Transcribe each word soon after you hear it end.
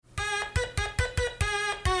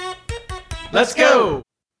Let's go.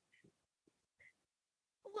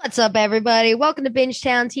 What's up, everybody? Welcome to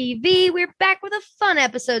Bingetown TV. We're back with a fun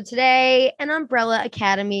episode today, an Umbrella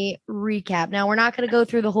Academy recap. Now, we're not going to go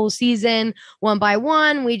through the whole season one by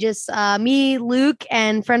one. We just, me, Luke,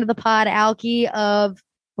 and friend of the pod, Alki, of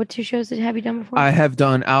what 2 shows have you done before? I have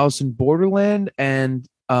done Alice in Borderland and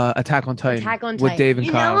Attack on Titan. Attack on with Titan. Dave and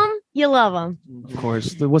You Kyle. know them? You love them. Of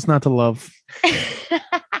course. What's not to love?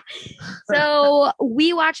 So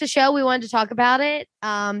we watched the show. We wanted to talk about it.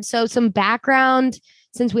 So some background,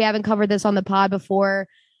 since we haven't covered this on the pod before.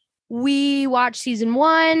 We watched season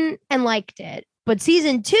 1 and liked it, but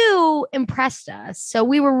season 2 impressed us. So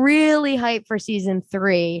we were really hyped for season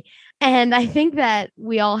 3. And I think that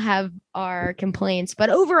we all have our complaints, but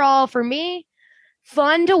overall for me,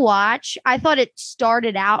 fun to watch. I thought it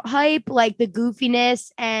started out hype, like the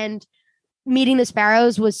goofiness and meeting the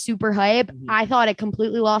Sparrows was super hype. Mhm. I thought it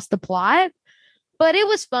completely lost the plot, but it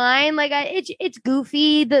was fine. Like it's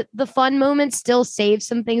goofy. The fun moments still save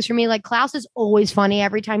some things for me. Like Klaus is always funny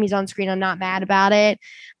every time he's on screen. I'm not mad about it.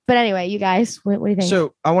 But anyway, you guys, what do you think?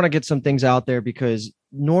 So I want to get some things out there because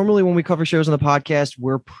normally when we cover shows on the podcast,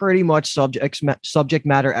 we're pretty much subject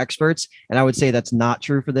matter experts. And I would say that's not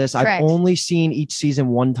true for this. Correct. I've only seen each season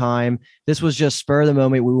one time. This was just spur of the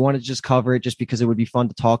moment. We wanted to just cover it just because it would be fun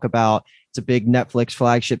to talk about. It's a big Netflix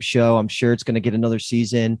flagship show. I'm sure it's going to get another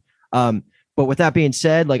season. But with that being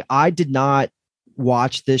said, like I did not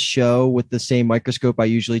watch this show with the same microscope I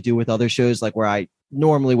usually do with other shows, like where I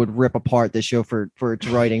normally would rip apart this show for its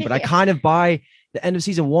writing. But I kind of, by the end of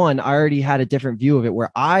season 1, I already had a different view of it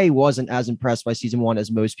where I wasn't as impressed by season 1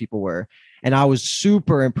 as most people were. And I was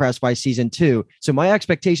super impressed by season 2. So my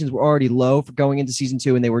expectations were already low for going into season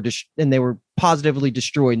 2, and they were positively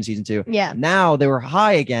destroyed in season 2. Yeah. Now they were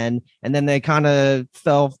high again, and then they kind of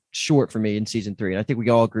fell short for me in season 3. And I think we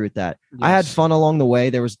all agree with that. Yes. I had fun along the way.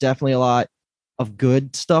 There was definitely a lot of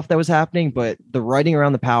good stuff that was happening, but the writing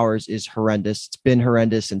around the powers is horrendous. It's been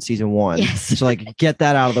horrendous in season 1. Yes. So like get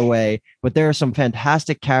that out of the way. But there are some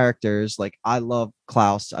fantastic characters. Like I love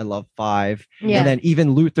Klaus. I love Five. Yeah. And then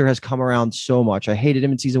even Luther has come around so much. I hated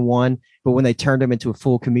him in season 1, but when they turned him into a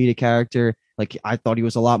full comedic character, like I thought he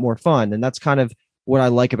was a lot more fun. And that's kind of what I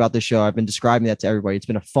like about the show. I've been describing that to everybody. It's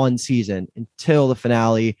been a fun season until the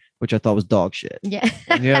finale, which I thought was dog shit. Yeah.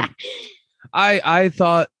 Yeah. I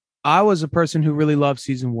thought I was a person who really loved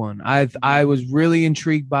season 1. I was really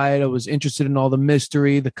intrigued by it. I was interested in all the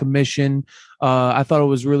mystery, the commission. I thought it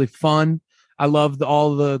was really fun. I loved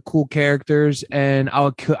all the cool characters, and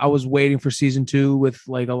I was waiting for season 2 with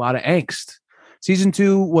like a lot of angst. Season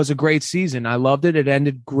 2 was a great season. I loved it. It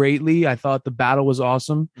ended greatly. I thought the battle was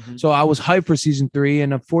awesome. Mhm. So I was hyped for season 3,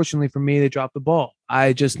 and unfortunately for me, they dropped the ball.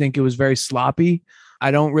 I just think it was very sloppy.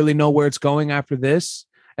 I don't really know where it's going after this.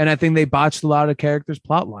 And I think they botched a lot of characters'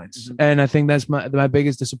 plot lines. Mhm. And I think that's my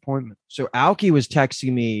biggest disappointment. So Alki was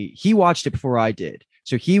texting me. He watched it before I did.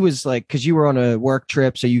 So he was like, because you were on a work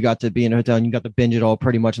trip, so you got to be in a hotel and you got to binge it all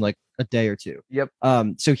pretty much in like a day or 2. Yep.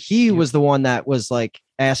 So he Yep. was the one that was like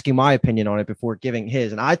asking my opinion on it before giving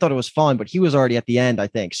his, and I thought it was fun, but he was already at the end, I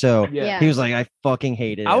think. So Yeah. he was like, I fucking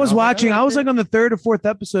hated it. I was And watching. "Oh, I was okay." like on the 3rd or 4th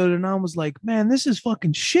episode, and I was like, "Man, this is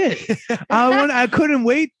fucking shit." I couldn't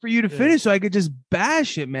wait for you to Yeah. finish so I could just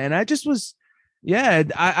bash it, man. I just was, yeah.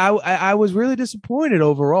 I was really disappointed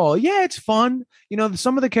overall. Yeah, it's fun. You know,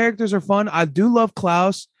 some of the characters are fun. I do love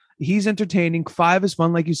Klaus. He's entertaining. Five is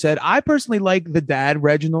fun, like you said. I personally like the dad,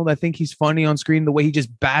 Reginald. I think he's funny on screen. The way he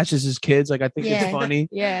just bashes his kids, like I think Yeah. it's funny.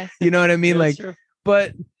 Yeah. You know what I mean? Like,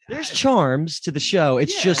 but There's charms to the show.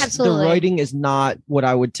 It's Yeah. just Absolutely. the writing is not what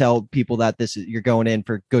I would tell people that this is. You're going in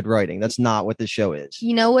for good writing. That's not what this show is.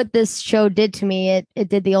 You know what this show did to me? It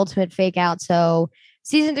did the ultimate fake out. So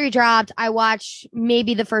season 3 dropped. I watched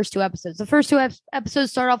maybe the first 2 episodes. The first 2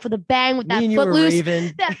 episodes start off with a bang with that Me and you were footloose.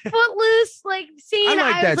 raving. That footloose like scene. I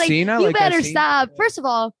like was that like, scene. I you like that better scene. stop. First of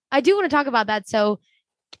all, I do want to talk about that. So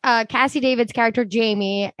Cassie David's character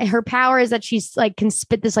Jamie, her power is that she's like can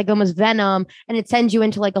spit this like almost venom, and it sends you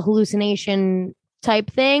into like a hallucination type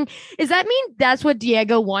thing. Does that mean that's what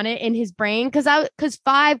Diego wanted in his brain? Because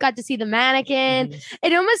Five got to see the mannequin. Mm-hmm.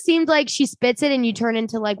 It almost seemed like she spits it and you turn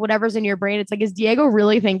into like whatever's in your brain. It's like, is Diego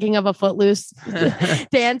really thinking of a footloose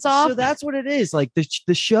dance off? So that's what it is. Like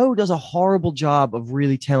the show does a horrible job of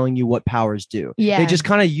really telling you what powers do. Yeah. They just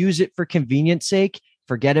kind of use it for convenience sake.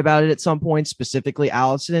 Forget about it at some point, specifically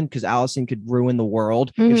Allison, because Allison could ruin the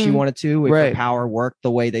world if she Mhm. wanted to, if Right. her power worked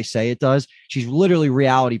the way they say it does. She's literally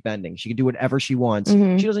reality bending. She can do whatever she wants.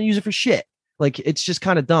 Mhm. She doesn't use it for shit. Like, it's just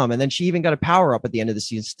kind of dumb. And then she even got a power up at the end of the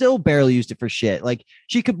season, still barely used it for shit. Like,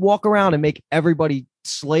 she could walk around and make everybody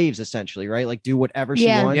slaves essentially, right? Like do whatever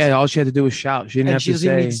Yeah. she wants. Yeah, all she had to do was shout. She didn't And have she to doesn't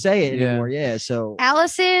even say. need to say it Yeah. anymore. Yeah. So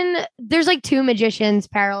Allison, there's like two magicians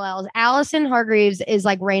parallels. Allison Hargreaves is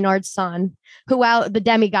like Reynard's son, the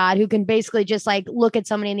demigod, who can basically just like look at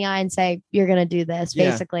somebody in the eye and say, "You're gonna do this," Yeah.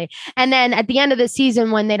 basically. And then at the end of the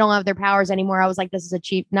season, when they don't have their powers anymore, I was like, "This is a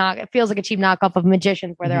cheap knock." It feels like a cheap knockoff of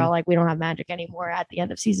Magicians, where they're Mhm. all like, "We don't have magic anymore." At the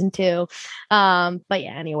end of season 2, but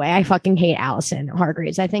yeah. Anyway, I fucking hate Allison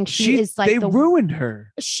Hargreaves. I think she is like they ruined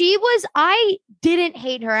her. I didn't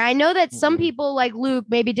hate her. I know that some Mhm. people like Luke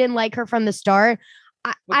maybe didn't like her from the start.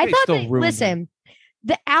 But I they thought still that, ruined her. listen,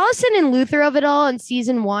 the Allison and Luther of it all in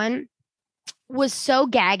season 1 was so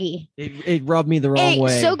gaggy. it rubbed me the wrong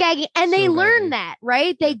way. So gaggy. And they So learned gaggy. that,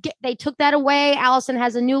 right? They took that away. Allison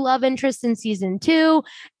has a new love interest in season 2,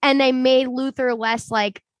 and they made Luther less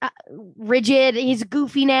like rigid. He's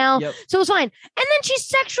goofy now. Yep. So it's fine. And then she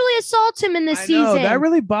sexually assaults him in this I season. know, that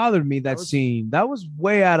really bothered me. That was- scene. That was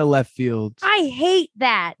way out of left field. I hate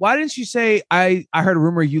that. Why didn't she say, I heard a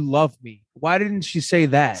rumor you love me? Why didn't she say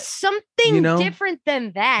that? Something You know? different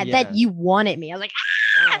than that, Yeah. that you wanted me. I was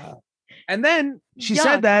like, And then she Yuck.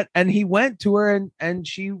 said that, and he went to her, and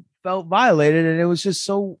she felt violated, and it was just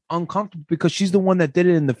so uncomfortable because she's the one that did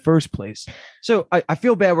it in the first place. So I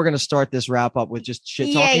feel bad we're gonna start this wrap up with just shit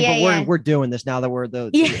Yeah, talking, yeah, but we're yeah. we're doing this now that we're Yeah,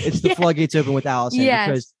 it's the yeah. floodgates open with Allison. Yes.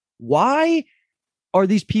 Because why are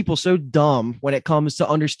these people so dumb when it comes to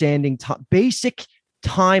understanding basic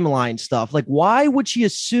timeline stuff? Like, why would she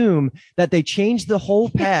assume that they changed the whole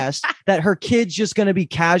past, that her kid's just going to be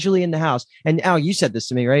casually in the house? And Al, you said this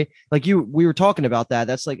to me, right? Like we were talking about that.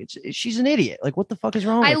 That's like, she's an idiot. Like, what the fuck is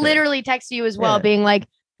wrong I with her? literally texted you as well, Yeah. being like,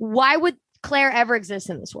 why would Claire ever exist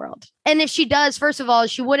in this world? And if she does, first of all,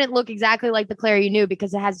 she wouldn't look exactly like the Claire you knew,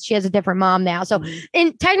 because she has a different mom now. So,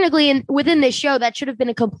 and technically, within this show, that should have been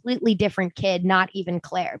a completely different kid, not even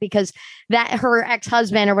Claire, because that her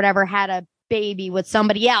ex-husband or whatever had a baby with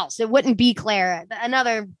somebody else. It wouldn't be Claire.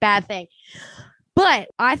 Another bad thing. But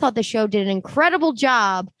I thought the show did an incredible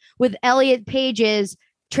job with Elliot Page's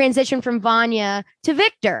transition from Vanya to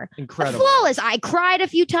Victor. Incredible. Flawless. I cried a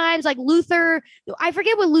few times. Like Luther, I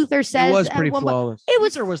forget what Luther says. It was at pretty one point. flawless. It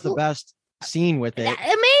was Was the best scene with it.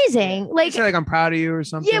 amazing. He Like, said, I'm proud of you or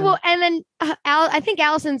something. yeah, well, and then I think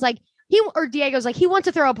Allison's like, Diego's like, he wants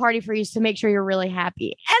to throw a party for you to make sure you're really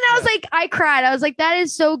happy. And I was like, I cried. I was like, that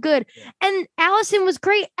is so good. And Allison was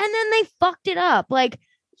great. And then they fucked it up. Like,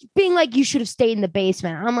 being like, you should have stayed in the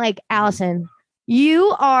basement. I'm like, Allison,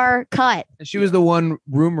 you are cut. And she was the one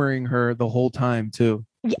rumoring her the whole time too.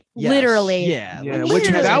 Yeah, Yes. literally. Yeah. Yeah, like, which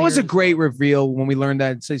Literally. that was a great reveal when we learned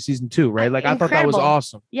that in say season 2, right? Like I thought that was Incredible.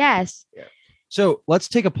 awesome. Yes. So let's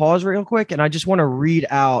take a pause real quick, and I just want to read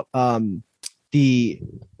out the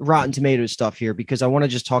Rotten Tomatoes stuff here, because I want to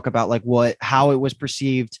just talk about like how it was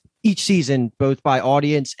perceived each season, both by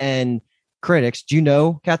audience and critics. Do you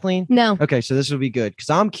know, Kathleen? No. Okay, so this will be good, because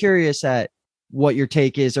I'm curious at what your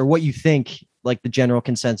take is, or what you think like the general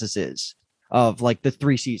consensus is of like the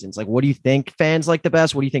 3 seasons. Like, what do you think fans like the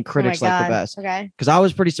best? What do you think critics Oh my like the God. best? Okay. Because I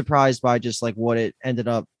was pretty surprised by just like what it ended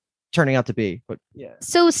up turning out to be. But yeah.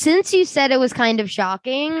 So since you said it was kind of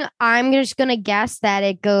shocking, I'm just gonna guess that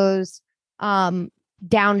it goes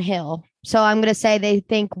downhill. So I'm gonna say they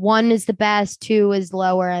think 1 is the best, 2 is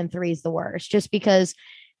lower, and 3 is the worst, just because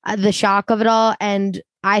the shock of it all. And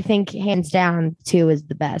I think hands down 2 is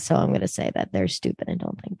the best. So I'm gonna say that they're stupid and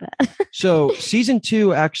don't think that. So season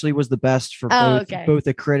 2 actually was the best for Oh, both, okay. both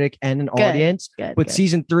a critic and an Good. audience. Good. But good.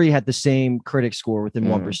 season 3 had the same critic score within Mm.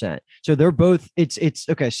 1%. So they're both, it's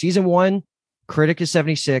okay. Season 1, critic is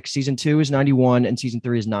 76, season 2 is 91, and season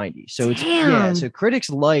 3 is 90. So it's yeah. Damn. So critics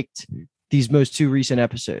liked these most 2 recent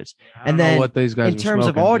episodes. I And don't know then what these guys In were terms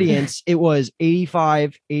of smoking. audience, it was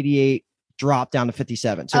 85, 88, dropped down to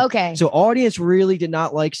 57. So Okay. so audience really did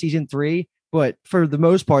not like season 3, but for the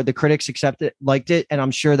most part, the critics liked it. And I'm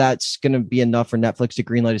sure that's going to be enough for Netflix to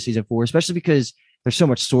greenlight a season 4, especially because there's so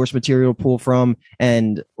much source material to pull from,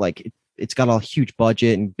 and like it's got a huge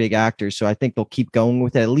budget and big actors. So I think they'll keep going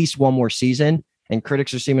with it at least one more season, and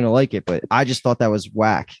critics are seeming to like it. But I just thought that was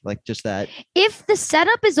whack. Like just that. If the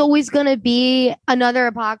setup is always going to be another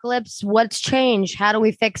apocalypse, what's changed? How do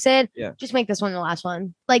we fix it? Yeah. Just make this one the last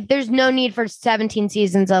one. Like, there's no need for 17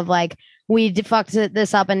 seasons of like, we fucked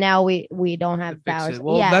this up and now we don't to have fix powers. it.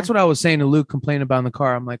 Well, yeah. that's what I was saying to Luke complaining about in the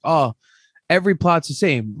car. I'm like, oh, every plot's the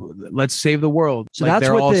same. Let's save the world. So Like, that's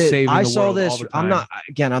they're all what saving I the saw world all this. the I'm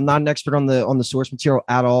time. I'm not an expert on the source material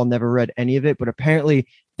at all. Never read any of it, but apparently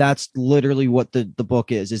that's literally what the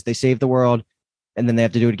book is they save the world, and then they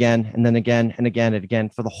have to do it again and then again and again and again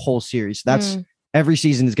for the whole series. So that's every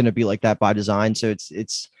season is going to be like that by design. So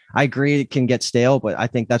it's I agree it can get stale, but I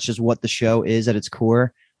think that's just what the show is at its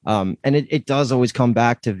core. And it does always come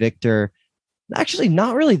back to Victor. Actually,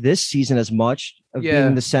 not really this season as much of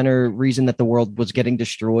being the center reason that the world was getting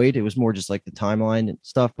destroyed. It was more just like the timeline and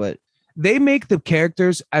stuff, but they make the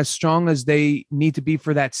characters as strong as they need to be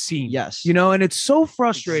for that scene. Yes. And it's so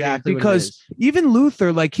frustrating because even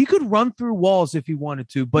Luther, like he could run through walls if he wanted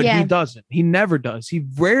to, but he doesn't. He never does. He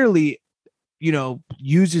rarely,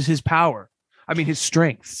 uses his power. I mean, his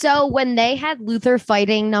strength. So when they had Luther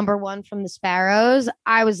fighting number one from the Sparrows,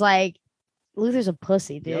 I was like, Luther's a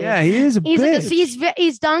pussy, dude. Yeah, he is a bitch.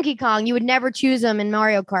 He's Donkey Kong. You would never choose him in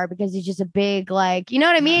Mario Kart because he's just a big, like, you know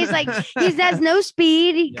what I mean? He's like, he has no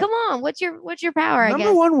speed. Come on, what's your power?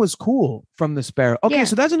 Number one was cool from the Sparrow. Okay,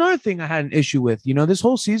 so that's another thing I had an issue with. This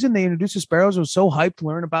whole season they introduced the Sparrows. I was so hyped to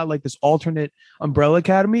learn about like this alternate Umbrella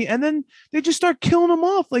Academy, and then they just start killing them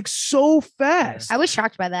off like so fast. I was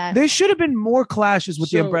shocked by that. There should have been more clashes with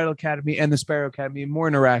the Umbrella Academy and the Sparrow Academy, and more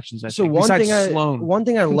interactions. I think. One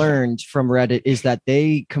thing I learned from Reddit is that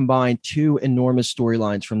they combined two enormous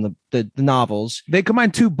storylines from the novels. They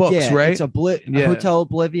combined two books, right? It's Hotel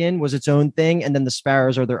Oblivion was its own thing, and then the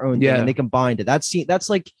Sparrows are their own thing, and they combined it. That's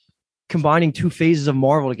like combining two phases of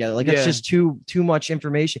Marvel together. Like that's just too much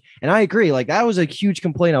information. And I agree. Like that was a huge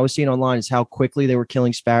complaint I was seeing online is how quickly they were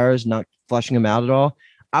killing Sparrows, not fleshing them out at all.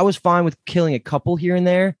 I was fine with killing a couple here and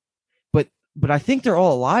there, but I think they're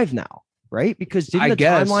all alive now, right? Because didn't the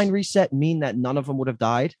timeline reset mean that none of them would have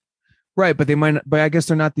died? Right, but they might not, but I guess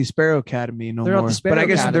they're not the Sparrow Academy no more. But I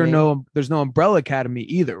guess there's no Umbrella Academy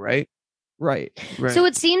either, right? Right. So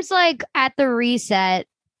it seems like at the reset,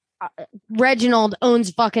 Reginald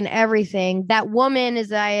owns fucking everything. That woman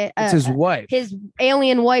is it's his wife, his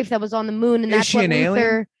alien wife that was on the moon, and is that's she what an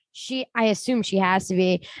Luther. Alien? I assume she has to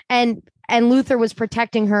be, and Luther was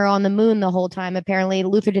protecting her on the moon the whole time. Apparently,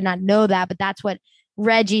 Luther did not know that, but that's what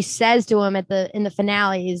Reggie says to him in the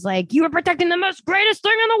finale. He's like, "You were protecting the most greatest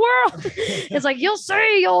thing in the world." It's like you'll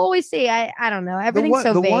always see. I don't know. Everything's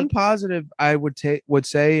so big. The one positive I would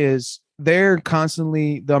say is the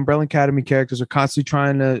Umbrella Academy characters are constantly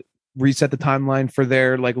trying to reset the timeline for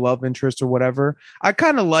their like love interest or whatever. I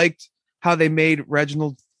kind of liked how they made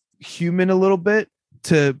Reginald human a little bit.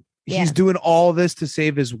 He's doing all this to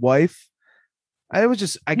save his wife. I was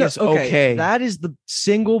just, I guess, okay. That is the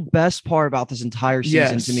single best part about this entire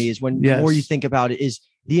season to me is when the more you think about it is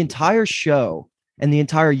the entire show and the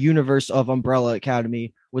entire universe of Umbrella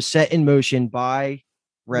Academy was set in motion by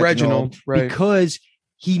Reginald right. Because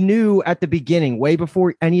he knew at the beginning, way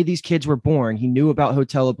before any of these kids were born, he knew about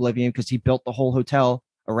Hotel Oblivion because he built the whole hotel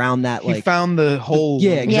around that. He found the whole.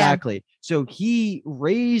 Yeah, exactly. Yeah. So the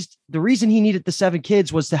reason he needed the 7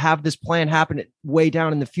 kids was to have this plan happen way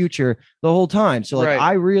down in the future the whole time. So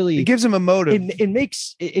it gives him a motive.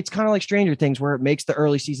 It's kind of like Stranger Things where it makes the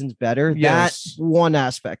early seasons better. Yes. That's one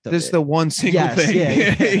aspect of it. This is the one single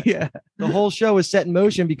thing. Yeah. The whole show was set in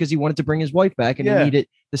motion because he wanted to bring his wife back and he needed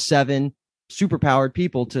the 7 superpowered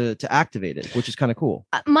people to activate it, which is kind of cool.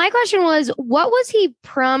 My question was, what was he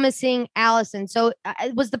promising Allison? So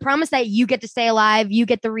was the promise that you get to stay alive, you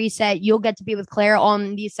get the reset, you'll get to be with Claire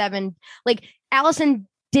on these 7? Like Allison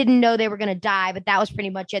didn't know they were going to die, but that was pretty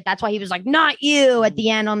much it. That's why he was like, not you at the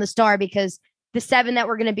end on the star, because the 7 that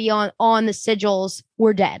were going to be on the sigils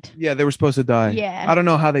were dead. Yeah, they were supposed to die. Yeah. I don't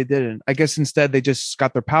know how they didn't. I guess instead they just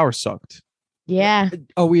got their power sucked. Yeah.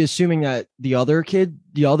 Are we assuming that the other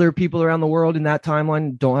people around the world in that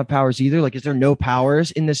timeline don't have powers either? Like, is there no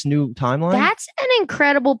powers in this new timeline? That's an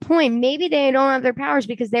incredible point. Maybe they don't have their powers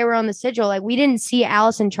because they were on the sigil. Like, we didn't see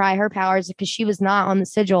Allison try her powers because she was not on the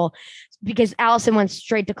sigil, because Allison went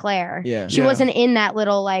straight to Claire. Yeah. She wasn't in that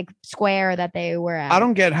little like square that they were at. I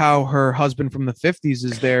don't get how her husband from the 50s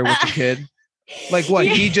is there with the kid. Like what?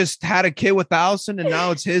 He just had a kid with Allison and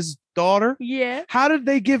now it's his daughter? Yeah. How did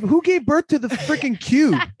who gave birth to the freaking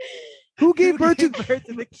cube? Who gave birth to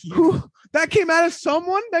the cube? Who, that came out of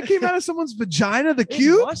someone? That came out of someone's vagina, the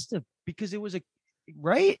cube? It must have, because it was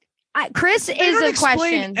right? Chris they is don't a explain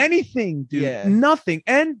question. Anything, dude. Yeah. Nothing.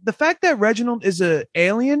 And the fact that Reginald is an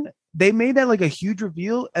alien, they made that like a huge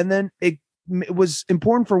reveal, and then it was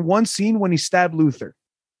important for one scene when he stabbed Luther.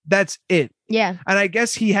 That's it. Yeah. And I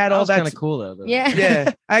guess he had all that kind of cool though. Yeah.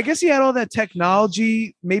 Yeah. I guess he had all that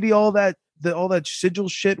technology. Maybe all that sigil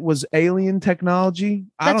shit was alien technology.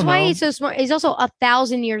 That's why he's so smart. He's also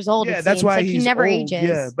 1,000 years old. Yeah, that's why he never old. ages.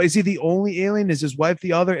 Yeah, but is he the only alien? Is his wife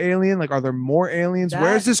the other alien? Like, are there more aliens?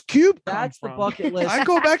 Where's this cube? That's the from? bucket list. I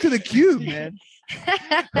go back to the cube, man.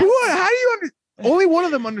 How do you only one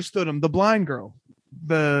of them understood him? The blind girl.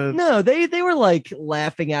 the No, they were like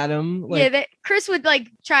laughing at him. Like, Chris would like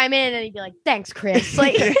chime in and he'd be like, "Thanks, Chris."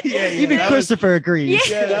 Like, even that Christopher agrees.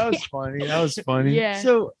 Yeah, that was funny. That was funny. yeah.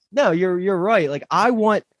 So no, you're right. Like I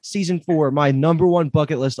want season 4. My number one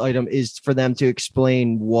bucket list item is for them to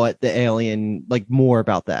explain what the alien, like more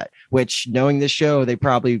about that. Which, knowing this show, they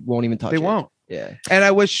probably won't even touch. They it. won't. Yeah. And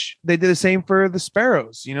I wish they did the same for the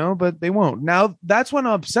sparrows, but they won't. Now that's what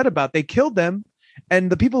I'm upset about. They killed them, and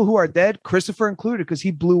the people who are dead, Christopher included, because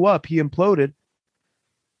he blew up, he imploded.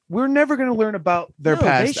 We're never going to learn about their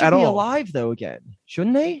past they should at be all. alive though again,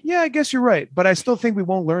 shouldn't they? Yeah, I guess you're right, but I still think we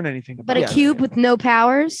won't learn anything about But a it. cube with no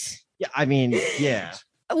powers. Yeah, I mean, yeah.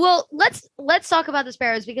 Well, let's talk about the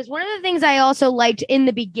sparrows, because one of the things I also liked in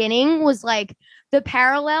the beginning was like the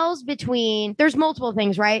parallels between, there's multiple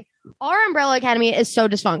things, right? Our Umbrella Academy is so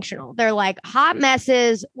dysfunctional. They're like hot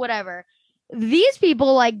messes, whatever. These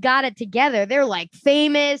people like got it together. They're like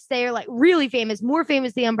famous. They're like really famous, more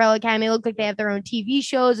famous than the Umbrella Academy. They look like they have their own TV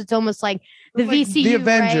shows. It's almost like the Like VCU, the right?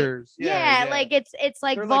 Avengers. Yeah, like it's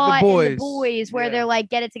like They're Vought like The and the Boys. Boys, where Yeah. they're like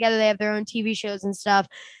get it together. They have their own TV shows and stuff.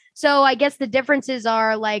 So I guess the differences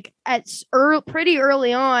are like pretty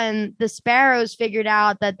early on, the Sparrows figured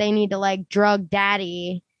out that they need to like drug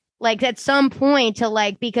Daddy, like at some point to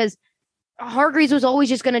like, because Hargreaves was always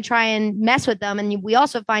just going to try and mess with them. And we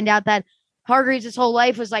also find out that Hargreaves' whole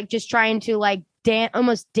life was like just trying to like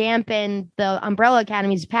almost dampen the Umbrella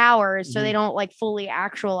Academy's powers so they don't like fully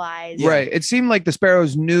actualize. Right. It seemed like the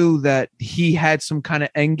Sparrows knew that he had some kind of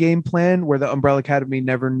end game plan where the Umbrella Academy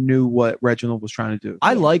never knew what Reginald was trying to do.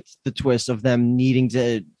 I liked the twist of them needing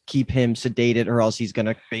to keep him sedated or else he's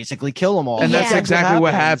gonna basically kill them all. And that's Yeah. exactly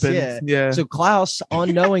what happened. Yeah. Yeah. So Klaus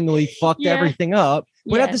unknowingly fucked Yeah. everything up.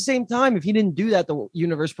 But Yeah. at the same time, if he didn't do that, the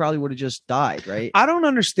universe probably would have just died, right? I don't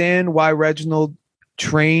understand why Reginald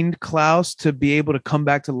trained Klaus to be able to come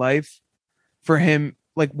back to life for him.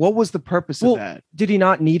 Like, what was the purpose Well, of that? Did he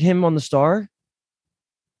not need him on the star?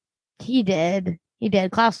 He did.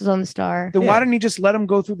 Klaus was on the star. Then yeah. why didn't he just let him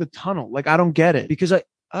go through the tunnel? Like, I don't get it. Because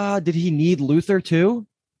did he need Luther too?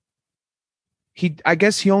 I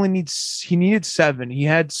guess he needed 7. He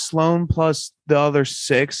had Sloan plus the other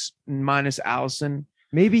 6 minus Allison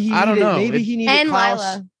Maybe he. I don't needed- know. Maybe he needed And Klaus.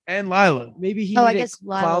 Lila. and Lila. Maybe he Oh, I needed guess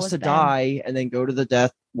Lila Klaus was to Ben. die and then go to the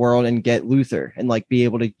death world and get Luther and like be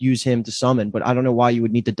able to use him to summon. But I don't know why you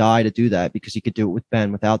would need to die to do that, because he could do it with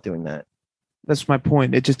Ben without doing that. That's my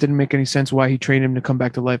point. It just didn't make any sense why he trained him to come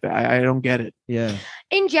back to life. I don't get it. Yeah.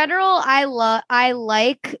 In general, I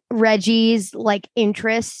like Reggie's like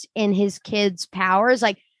interest in his kids' powers.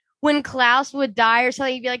 Like when Klaus would die or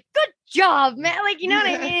something, he'd be like, "Good job, man!" Like, you know what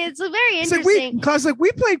I mean? It's very It's interesting. like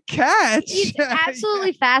we played catch. He's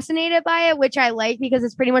absolutely fascinated by it, which I like because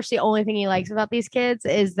it's pretty much the only thing he likes about these kids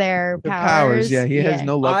is their Their powers. Yeah, he has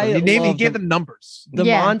no love. for I them. He love gave them. them numbers. The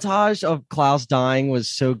Yeah. montage of Klaus dying was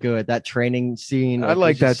so good. That training scene, I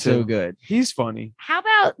like was just that so too. good. He's funny. How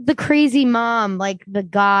about the crazy mom, like the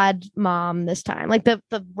god mom this time, like the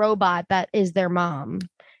robot that is their mom?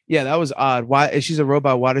 Yeah, that was odd. Why if she's a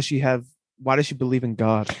robot? Why does she believe in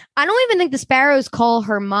God? I don't even think the Sparrows call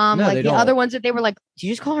her mom No, like they the don't. other ones that they were like, "Do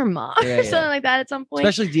you just call her mom?" Yeah, or yeah. something like that at some point.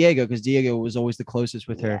 Especially Diego, because Diego was always the closest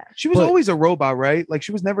with her. She was But- always a robot, right? Like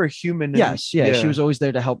she was never a human. and- Yes, yeah, she was always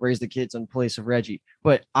there to help raise the kids in place of Reggie.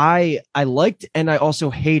 But I liked and I also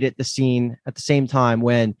hated the scene at the same time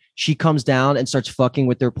when she comes down and starts fucking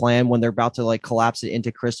with their plan when they're about to like collapse it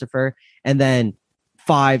into Christopher, and then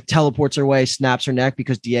 5 teleports her away, snaps her neck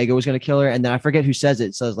because Diego was going to kill her, and then I forget who says it.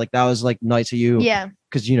 It says like, "That was like nice of you," yeah,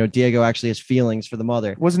 because Diego actually has feelings for the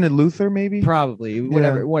mother. Wasn't it Luther? Maybe. Probably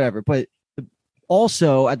whatever. But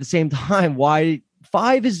also at the same time, why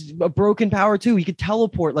 5 is a broken power too? He could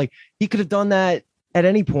teleport. Like he could have done that at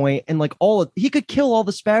any point, and like he could kill all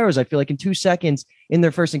the Sparrows. I feel like in 2 seconds in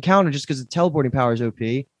their first encounter, just because the teleporting power is OP.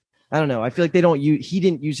 I don't know. I feel like he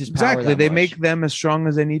didn't use his power. Exactly. that They much. make them as strong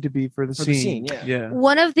as they need to be for the For the scene. scene, Yeah.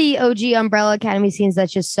 one of the OG Umbrella Academy scenes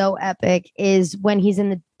that's just so epic is when he's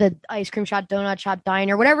in the ice cream shop, donut shop,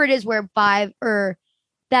 diner, whatever it is, where 5 or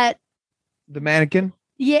that. The mannequin.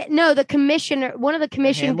 Yeah, no, the commissioner, one of the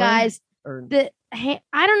commission handler? guys, Or- I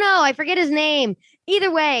don't know, I forget his name.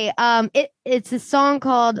 Either way, it's a song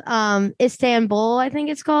called Istanbul, I think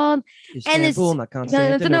it's called. And it's Istanbul, not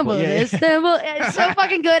Constantinople. Yeah, yeah. Istanbul. It's so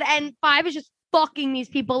fucking good. And 5 is just fucking these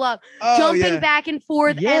people up, Oh, jumping yeah. back and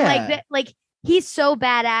forth, and Yeah. like he's so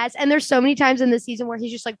badass. And there's so many times in this season where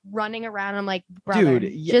he's just like running around. I'm like, brother,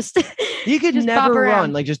 Dude, yeah. just He could Just never pop run,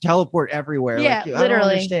 around. like just teleport everywhere. Yeah, like, I don't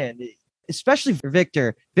literally. understand. Especially for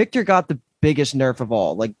Victor. Victor got the biggest nerf of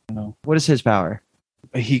all. Like, No. what is his power?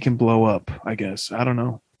 He can blow up. I guess. I don't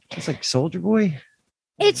know. It's like Soldier Boy.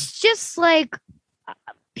 it's just like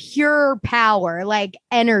pure power, like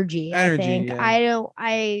energy. I Energy, think yeah.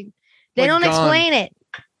 they Like don't gone. explain it.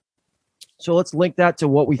 So let's link that to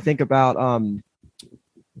what we think about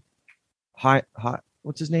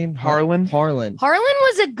what's his name? Harlan? Harlan. Harlan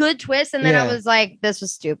was a good twist, and then I Yeah. was like, this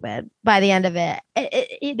was stupid by the end of it.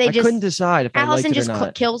 They I just couldn't decide if I liked Allison it or just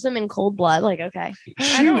not. kills him in cold blood. Like, okay.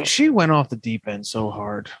 She went off the deep end so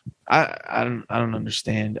hard. I don't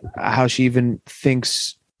understand how she even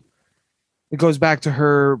thinks. It goes back to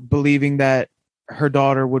her believing that her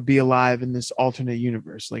daughter would be alive in this alternate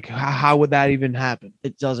universe. Like, how would that even happen?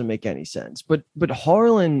 It doesn't make any sense. But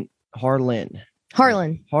Harlan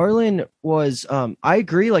was I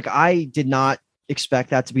agree. Like, I did not expect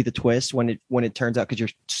that to be the twist when it turns out, because you're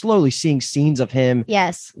slowly seeing scenes of him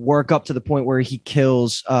Yes. work up to the point where he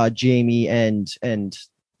kills Jamie and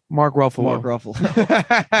Mark Ruffalo. Mark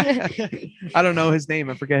Ruffalo. I don't know his name.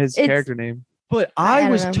 I forget his It's- character name. But I I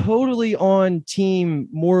don't was know. totally on team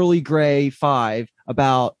Morally Gray 5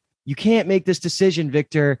 about, you can't make this decision,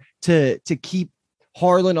 Victor, to keep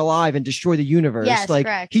Harlan alive and destroy the universe. Yes, like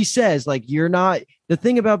correct. he says, like, you're not, the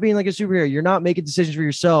thing about being like a superhero, you're not making decisions for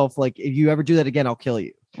yourself. Like, if you ever do that again, I'll kill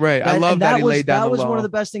you. Right. I love And that he laid down that the was law. one of the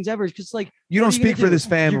best things ever, because like, You what don't are you gonna speak for do? this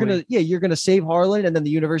family. You're gonna save Harlan, and then the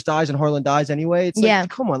universe dies and Harlan dies anyway. It's like, Yeah.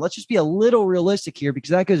 come on, let's just be a little realistic here,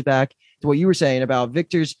 because that goes back to what you were saying about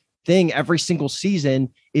Victor's thing every single season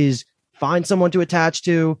is find someone to attach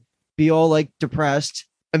to, be all like depressed,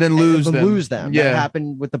 and then and lose then them. lose them. Yeah. That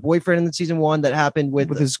happened with the boyfriend in the season 1. That happened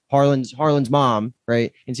with his Harlan's mom,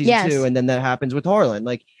 right, in season Yes. 2, and then that happens with Harlan.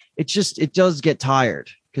 Like, it does get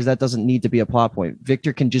tired, because that doesn't need to be a plot point.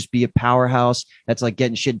 Victor can just be a powerhouse that's like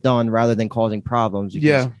getting shit done rather than causing problems.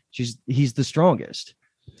 because Yeah. he's the strongest.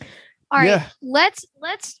 All right. Yeah. Let's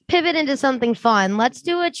pivot into something fun. Let's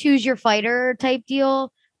do a choose your fighter type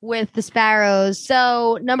deal with the Sparrows.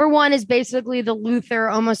 So number 1 is basically the Luther,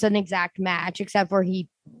 almost an exact match, except for he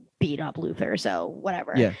beat up Luther. So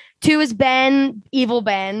whatever. Yeah. 2 is Ben, evil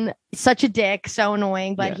Ben, such a dick, so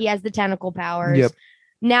annoying, but Yeah. he has the tentacle powers. Yep.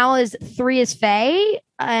 Now is 3 is Faye,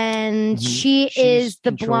 and Mhm. she She's is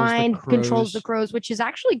the controls the blind, controls crows. the crows, which is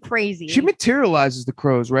actually crazy. She materializes the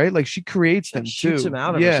crows, right? Like she creates them Shoots too. them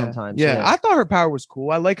out of her sometimes, Yeah. yeah. I thought her power was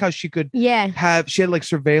cool. I like how she could yeah. she had like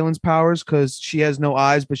surveillance powers because she has no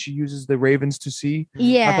eyes, but she uses the ravens to see.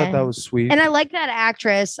 Yeah. I thought that was sweet. And I like that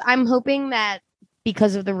actress. I'm hoping that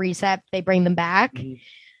because of the reset, they bring them back.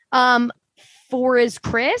 Mhm. 4 is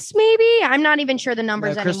Chris, maybe. I'm not even sure the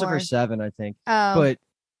numbers Christopher anymore. 7, I think. Oh, But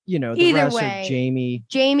the Either rest way. are Jamie.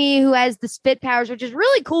 Jamie, who has the spit powers, which is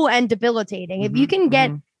really cool and debilitating. If you can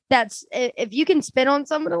get if you can spit on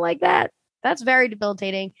someone like that, that's very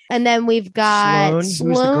debilitating. And then we've got Sloane,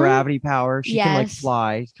 who's the gravity power. She can like Yes.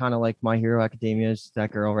 fly, kind of like My Hero Academia's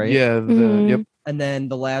that girl, right? Yeah. Mhm. Yep. And then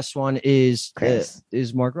the last one is Chris.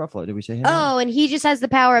 is Mark Ruffalo. Did we say him? Oh, and he just has the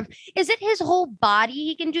power of, is it his whole body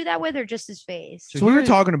he can do that with, or just his face? So we were here-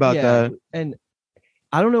 talking about that. And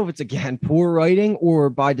I don't know if it's again poor writing or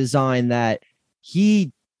by design that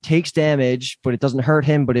he takes damage, but it doesn't hurt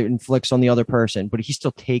him, but it inflicts on the other person, but he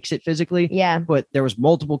still takes it physically. Yeah. But there was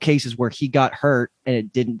multiple cases where he got hurt and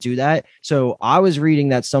it didn't do that. So I was reading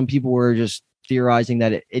that some people were just theorizing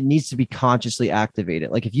that it needs to be consciously activated.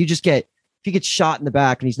 Like if he gets shot in the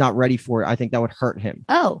back and he's not ready for it, I think that would hurt him.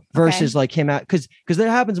 Oh, okay. Versus like him out because that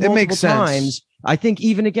happens It multiple makes sense. times. I think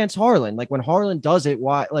even against Harlan, like when Harlan does it,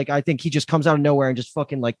 why? Like I think he just comes out of nowhere and just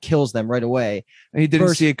fucking like kills them right away. And he didn't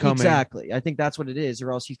Versus- see it coming. Exactly. I think that's what it is,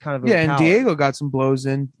 or else he's kind of Yeah, and overpowered. Diego got some blows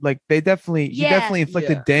in. Like he Yeah. definitely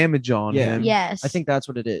inflicted Yeah. damage on Yeah. him. Yes. I think that's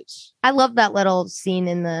what it is. I love that little scene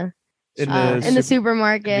in the In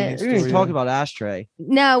supermarket. convenience We didn't even store, talk yeah. about Ashtray.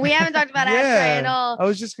 No, we haven't talked about Ashtray at all. I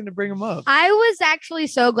was just gonna bring him up. I was actually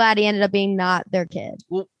so glad he ended up being not their kid.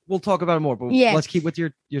 We'll talk about it more, but Yeah. let's keep with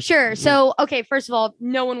your Sure. So, okay, first of all,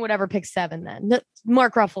 no one would ever pick 7 then.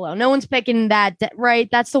 Mark Ruffalo. No one's picking that, right?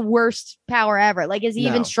 That's the worst power ever. Like, is he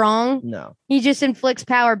even No. strong? no. He just inflicts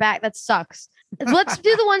power back. That sucks. Let's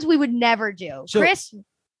do the ones we would never do. So- Chris,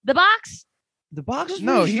 the box. The box is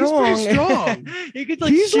No, pretty he's strong. pretty strong. He could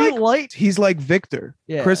like He's shoot like- light. He's like Victor.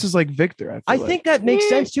 Yeah. Chris is like Victor. I feel think that makes Mm.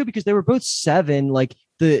 sense too because they were both 7, like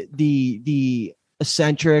the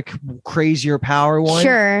eccentric, crazier power one.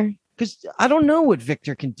 Sure. Because I don't know what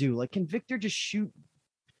Victor can do. Like, can Victor just shoot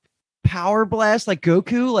power blast like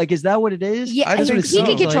Goku? Like, is that what it is? Yeah, I just he would can assume,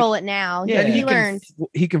 like, control it now. Yeah. He he learned.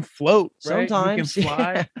 He can float. Right? sometimes he can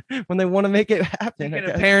fly. yeah, when they want to make it He happen. I can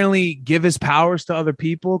guess. apparently give his powers to other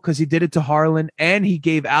people because he did it to Harlan and he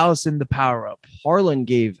gave Allison the power up. Harlan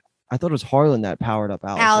gave I thought it was Harlan that powered up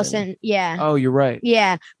Allison. Allison, yeah. Oh, you're right.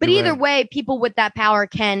 Yeah, but You're either right. way, people with that power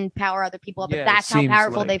can power other people up. Yeah, If it that's how seems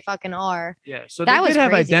powerful like- they fucking are. Yeah. So That they was did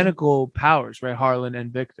have crazy. identical powers, right? Harlan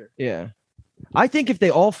and Victor. Yeah. I think if they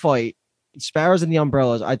all fight, Sparrows and the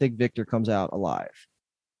Umbrellas, I think Victor comes out alive.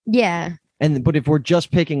 Yeah, But if we're just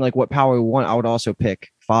picking like what power we want, I would also pick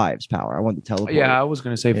Five's power. I want the teleport. Yeah, I was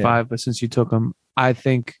gonna say Yeah. 5, but since you took him, I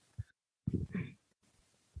think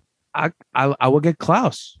I would get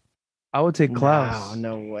Klaus. I would take Klaus.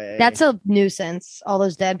 No way. that's a nuisance. All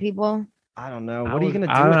those dead people. I don't know. I What are you would- gonna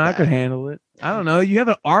do? I, with I that? could handle it. I don't know. You have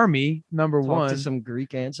an army. Number Talk one. to some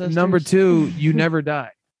Greek ancestors. Number 2, you never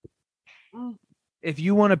die. If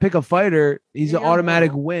you want to pick a fighter, he's an You're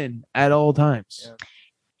automatic wrong. win at all times.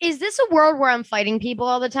 Yeah. Is this a world where I'm fighting people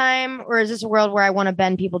all the time, or is this a world where I want to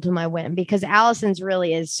bend people to my whim? Because Allison's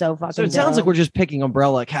really is so fucking. So it sounds like dope. we're just picking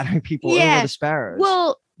Umbrella Academy people Yeah. over the Sparrows.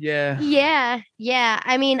 Well, Yeah. yeah.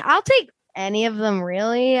 I mean, I'll take any of them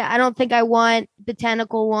really. I don't think I want the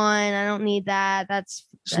tentacle one. I don't need that. That's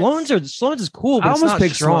Sloane's is cool, but I it's almost not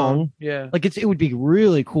picked strong. Sloan. Yeah. Like it would be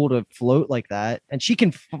really cool to float like that, and she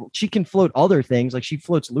can float other things. Like she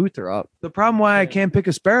floats Luther up. The problem why I Yeah. can't pick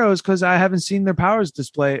a Sparrow is because I haven't seen their powers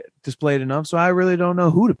displayed enough. So I really don't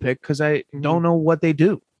know who to pick because I don't know what they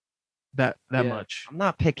do that Yeah. much. I'm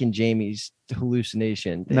not picking Jamie's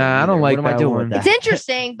hallucination. thing Nah, I don't either. like What am I that doing one. with it's that?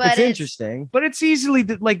 interesting, but It's interesting. But it's easily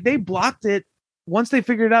like they blocked it. Once they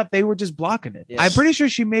figured it out, they were just blocking it. Yeah. I'm pretty sure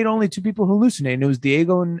she made only 2 people hallucinate, and it was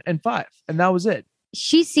Diego and 5, and that was it.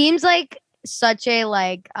 She seems like such a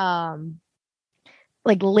like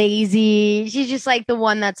lazy. She's just like the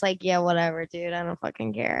one that's like, yeah, whatever, dude. I don't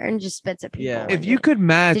fucking care, and just spits at people. Yeah. and If you could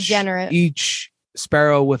match Degenerate. each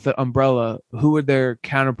Sparrow with the umbrella, who would their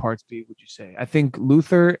counterparts be? Would you say? I think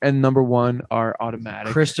Luther and number 1 are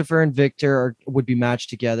automatic. Christopher and Victor would be matched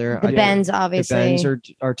together. the I- Bens, The obviously. Bens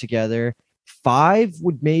are together. 5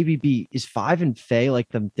 would maybe be is 5 and Faye like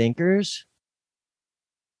them thinkers?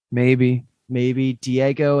 Maybe. Maybe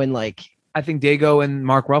Diego and like, I think Diego and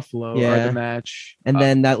Mark Ruffalo are Yeah. the match. and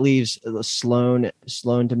then that leaves Sloane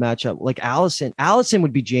to match up. Like Allison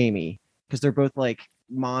would be Jamie because they're both like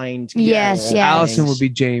mind. Yes, control yes. Allison things. would be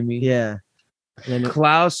Jamie. Yeah. And then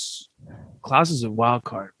Klaus is a wild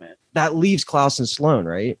card, man. that leaves Klaus and Sloane,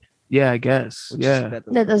 right? Yeah, I guess. Which is- Yeah.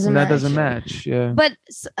 That doesn't That match. doesn't match. Yeah. But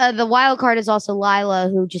the wild card is also Lila,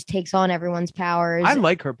 who just takes on everyone's powers. I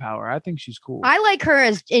like her power. I think she's cool. I like her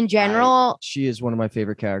as in general. She is one of my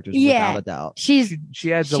favorite characters, Yeah. without a doubt. She's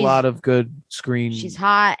she adds a she's- lot of good screen. she's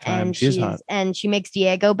hot time. and She is she's hot. and she makes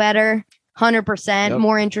Diego better. 100% Yep.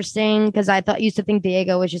 more interesting because I used to think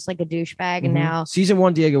Diego was just like a douchebag, and Mhm. now Season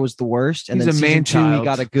 1, Diego was the worst, and He's then a season 2, he man-child.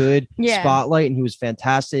 got a good Yeah. spotlight, and he was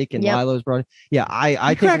fantastic. And Yep. Lila was brought. Yeah, I He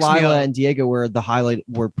think cracks me Lila up. and Diego were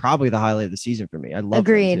probably the highlight of the season for me. I love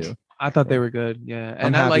Agreed. them too. I thought they were good. Yeah.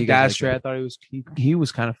 And I happy liked you guys like Astra. that. I thought he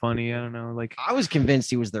was kind of funny. I don't know. Like I was convinced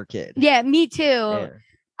he was their kid. yeah, me too. Yeah.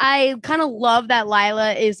 I kind of love that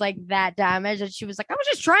Lila is like that damaged, and she was like, I was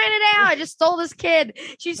just trying it out. I just stole this kid.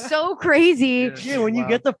 She's so crazy. Yeah, when you Wow.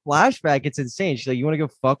 get the flashback, it's insane. She's like, "You want to go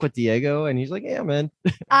fuck with Diego?" And he's like, "Yeah, man."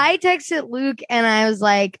 I texted Luke and I was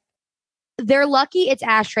like, they're lucky it's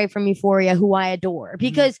Ashtray from Euphoria, who I adore,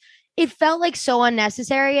 because it felt like so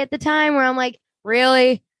unnecessary at the time where I'm like,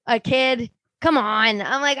 really? A kid? Come on.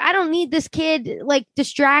 I'm like, I don't need this kid like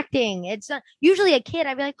distracting. It's not, usually a kid,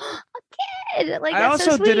 I'd be like, a kid. Like, I that's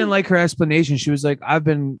so also didn't sweet. like her explanation. She was like,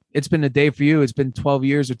 it's been a day for you. It's been 12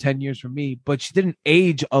 years or 10 years for me, but she didn't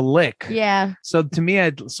age a lick. Yeah. So to me,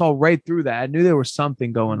 I saw right through that. I knew there was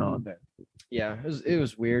something going on there. Yeah, it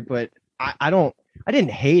was weird, but I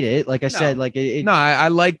didn't hate it. Like I said, like it No, I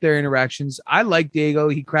like their interactions. I like Diego.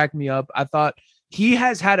 He cracked me up. I thought he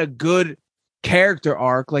has had a good character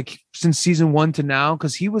arc like since season 1 to now,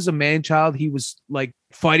 because he was a man child. He was like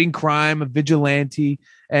fighting crime, a vigilante,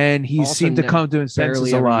 and he Also seemed to come to his senses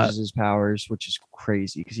barely a ever lot. uses his powers, which is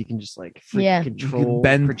crazy because he can just like freaking Yeah. He can control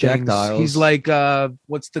bend projectiles. things. He's like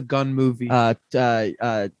what's the gun movie?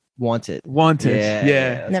 Wanted. Wanted.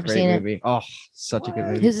 Yeah. that's a Never great seen it. movie. Oh, such a good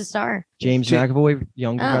movie. Who's the star? James Ja- McAvoy,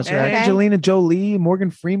 young Oh, Professor okay. X. Angelina Jolie,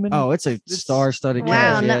 Morgan Freeman. Oh, it's a It's- star-studded Wow.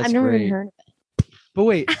 cast. Yeah, I've it's never great. even heard of it. But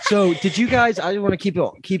wait, so did you guys? I want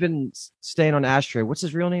to keeping staying on Ashtray. What's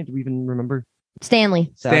his real name? Do we even remember?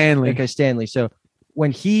 Stanley. Stanley. Okay, Stanley. So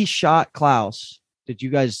when he shot Klaus, did you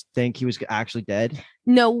guys think he was actually dead?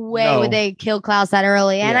 No way No. would they kill Klaus that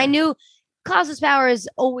early. And Yeah. I knew Klaus's power is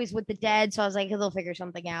always with the dead, so I was like, they'll figure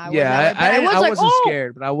something out. Yeah, I was like, wasn't oh!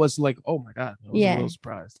 scared, but I was like, oh my god, I was Yeah. a little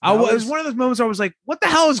surprised. It was one of those moments where I was like, what the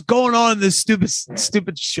hell is going on in this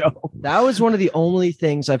stupid show? That was one of the only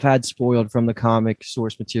things I've had spoiled from the comic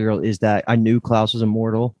source material is that I knew Klaus was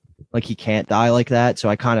immortal. like he can't die like that. So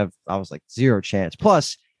I was like, zero chance.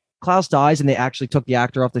 Plus, Klaus dies and they actually took the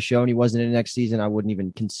actor off the show and he wasn't in the next season. I wouldn't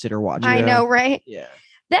even consider watching I it. know, right? Yeah.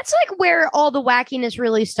 That's like where all the wackiness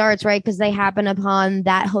really starts, right? Because they happen upon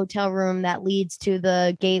that hotel room that leads to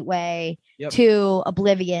the gateway to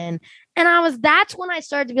Oblivion. And that's when I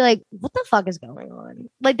started to be like, what the fuck is going on?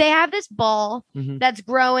 Like they have this ball that's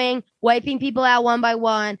growing, wiping people out one by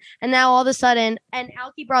one. And now all of a sudden, and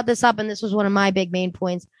Alki brought this up, and this was one of my big main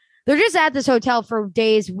points. They're just at this hotel for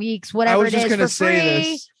days, weeks, whatever it is for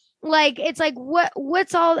free. Like, it's like,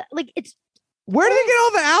 what's all like, it's where do they get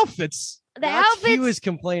all the outfits? The outfits, he was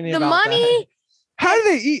complaining the about money. that. How do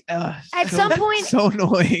they eat? At some point, so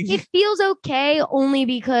annoying. It feels okay only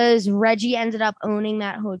because Reggie ended up owning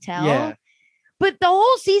that hotel. Yeah. But the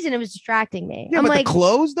whole season, it was distracting me. Yeah, I'm but like, the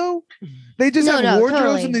clothes though, they just have wardrobes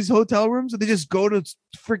totally. in these hotel rooms, and they just go to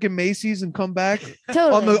freaking Macy's and come back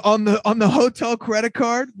totally. on the hotel credit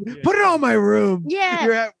card. Yeah. Put it on my room.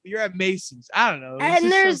 Yeah, you're at Macy's. I don't know.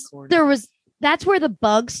 And that's where the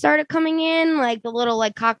bugs started coming in, like the little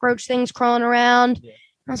like cockroach things crawling around. Yeah.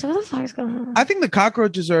 I was like, what the fuck is going on? I think the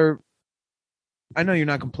cockroaches are. I know you're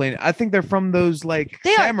not complaining. I think they're from those like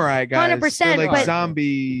samurai guys. 100%, They're like but-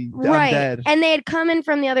 zombie Right. undead. And they had come in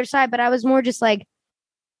from the other side, but I was more just like,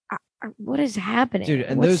 what is happening? Dude,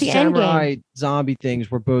 and What's those the end samurai game? zombie things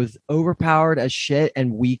were both overpowered as shit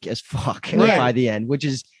and weak as fuck Right. by the end,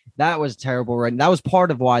 that was terrible. Right. And that was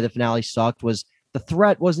part of why the finale sucked, was the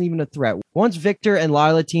threat wasn't even a threat. Once Victor and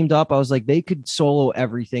Lila teamed up, I was like, they could solo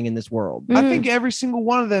everything in this world. Mm. I think every single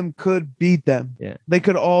one of them could beat them. Yeah. They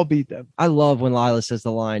could all beat them. I love when Lila says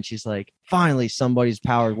the line. She's like, finally, somebody's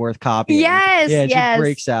power worth copying. Yes, Yeah, and yes. she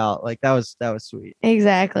breaks out. Like that was sweet.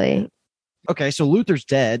 Exactly. Okay, so Luther's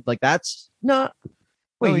dead. Like that's not.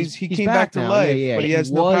 No, he came back to now. life, Yeah, but he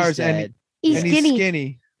has no was powers, dead. He's and skinny. he's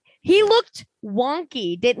skinny. He looked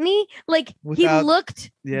wonky, didn't he? Like he Without-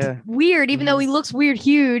 looked Yeah. weird, even though he looks weird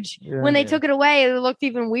huge. Yeah. When they Yeah. took it away, it looked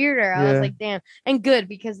even weirder. I was Yeah. like, damn. And good,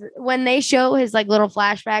 because when they show his like little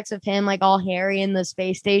flashbacks of him like all hairy in the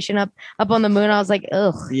space station up on the moon, I was like,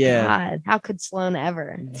 ugh, Yeah. God, how could Sloan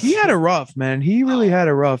ever? He had a rough, man. He really had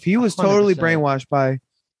a rough. He was totally 100%. brainwashed by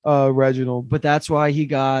Reginald. But that's why he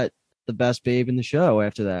got the best babe in the show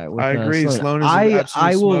after that. with, I agree. Sloane. Sloan is an absolute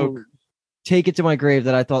I will smoke. take it to my grave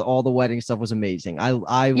that I thought all the wedding stuff was amazing. I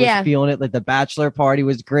was Yeah. feeling it. Like the bachelor party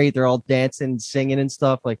was great. They're all dancing, singing, and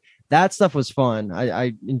stuff. Like that stuff was fun.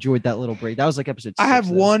 I enjoyed that little break. That was like episode 6. I have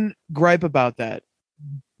though. one gripe about that.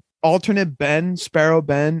 Alternate Ben, Sparrow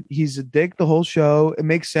Ben, he's a dick the whole show. It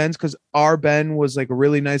makes sense because our Ben was like a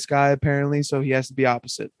really nice guy, apparently, so he has to be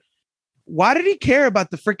opposite. Why did he care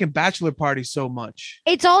about the freaking bachelor party so much?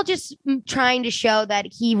 It's all just trying to show that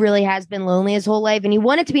he really has been lonely his whole life, and he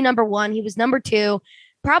wanted to be number one. He was number two.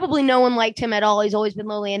 Probably no one liked him at all. He's always been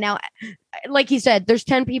lonely, and now, like he said, there's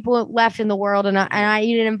 10 people left in the world, and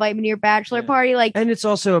you didn't invite me to your bachelor Yeah. party. Like, And it's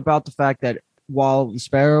also about the fact that while the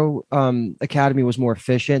Sparrow Academy was more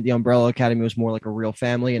efficient, the Umbrella Academy was more like a real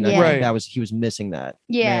family, and I Yeah. think Right. he was missing that.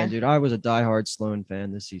 yeah. Man, dude, I was a diehard Sloan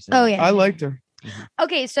fan this season. Oh yeah. I liked her.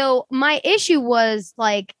 Okay, so my issue was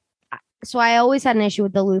like, so I always had an issue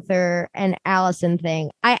with the Luther and Allison thing.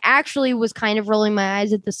 I actually was kind of rolling my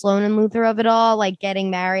eyes at the Sloan and Luther of it all, like getting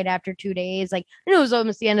married after 2 days. Like, I know it was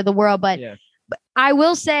almost the end of the world, but Yeah. I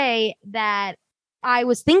will say that I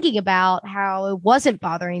was thinking about how it wasn't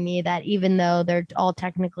bothering me that even though they're all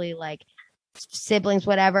technically like siblings,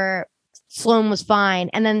 whatever, Sloan was fine.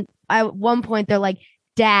 And then at one point they're like,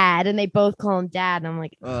 Dad, and they both call him Dad. And I'm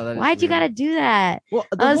like, Oh, that is why'd you weird. got to do that? Well,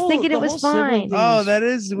 I was thinking the it was whole sibling fine. thing Oh, was- that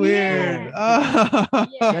is weird. Yeah. Oh.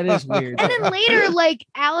 that is weird. And then later, like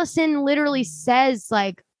Allison literally says,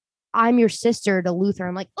 like, I'm your sister to Luther.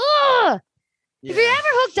 I'm like, ugh, if you're Yeah. ever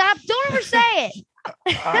hooked up, don't ever say it.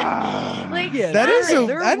 Like, Yeah, that is they're-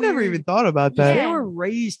 they're I never weird. even thought about that. They Yeah. were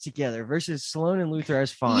raised together versus Sloan and Luther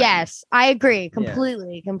as fine. Yes, I agree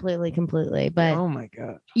completely. But Oh my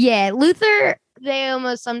god. yeah, Luther, they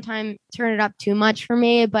almost sometimes turn it up too much for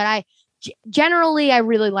me. But generally, I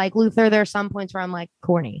really like Luther. There are some points where I'm like,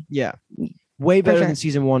 corny. Yeah. Way better sure. than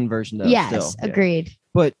season 1 version though. Yes, still. Yeah. agreed.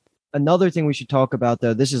 Another thing we should talk about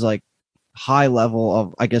though, this is like high level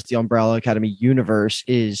of I guess the Umbrella Academy universe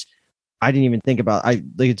is I didn't even think about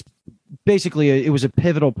it's basically it was a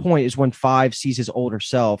pivotal point is when 5 sees his older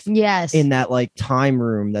self Yes. in that like time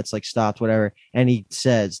room that's like stopped whatever and he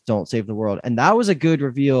says don't save the world, and that was a good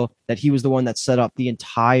reveal that he was the one that set up the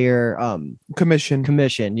entire Commission.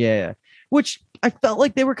 commission, which I felt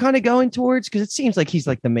like they were kind of going towards because it seems like he's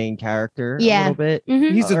like the main character a Yeah. little bit.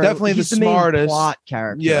 Mhm. He's Or definitely the he's main smartest. plot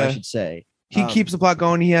character, Yeah. I should say. He Um, keeps the plot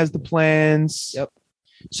going. He has the plans. Yep.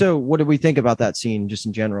 So what did we think about that scene just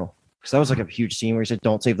in general? Because that was like a huge scene where he said,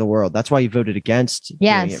 "Don't save the world." That's why he voted against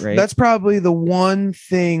Yes. doing it, right? That's probably the one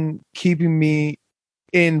thing keeping me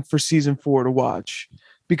in for season 4 to watch,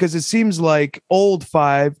 because it seems like old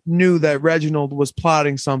 5 knew that Reginald was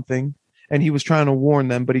plotting something and he was trying to warn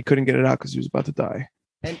them, but he couldn't get it out because he was about to die.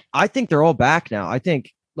 And I think they're all back now. I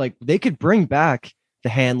think like they could bring back the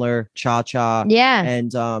handler, Cha-Cha, Yeah.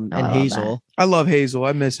 and love Hazel. I love Hazel.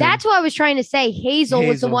 I miss him. That's what I was trying to say. Hazel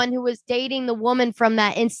was the Hazel. one who was dating the woman from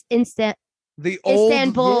that instant the old,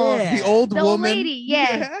 Istanbul. the old The old woman. lady,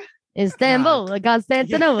 yeah. Istanbul, like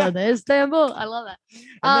Constantinople, Istanbul. I love that.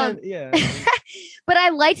 And then, yeah. But I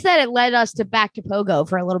liked that it led us back to Pogo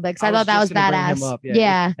for a little bit because I thought that was just gonna bring him badass. up,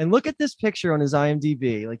 Yeah. And look at this picture on his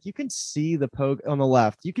IMDb. Like you can see the Pogo on the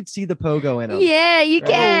left. You can see the Pogo in him. Yeah, you Right.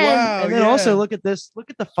 can. wow. And then yeah. also look at this. Look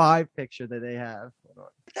at the 5 picture that they have. Hold on.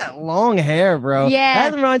 Look at that long hair, bro. Yeah.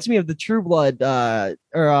 That reminds me of the True Blood, or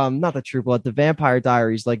not the True Blood, the Vampire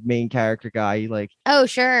Diaries, like main character guy. He, like, Oh,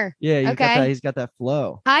 sure. yeah, Okay. he's got that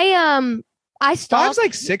flow. I stalked. 5's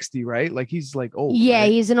like 60, right? Like he's like old. Yeah,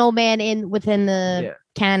 right? he's an old man within the Yeah.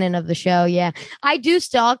 canon of the show. Yeah, I do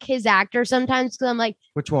stalk his actor sometimes because I'm like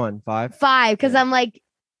Which one? 5? 5 because Yeah. I'm like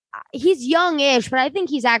he's youngish, but I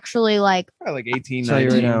think he's actually like Probably like 18, I'll tell you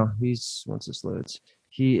right 19. now. He's once this loads.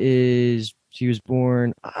 He was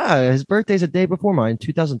born. His birthday's a day before mine,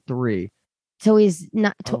 2003. so he's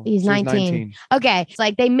not Oh, he's so 19. Okay, it's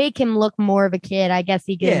like they make him look more of a kid. I guess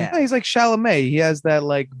he can. Yeah. Yeah, he's like Chalamet. He has that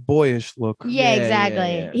like boyish look. Yeah, Yeah,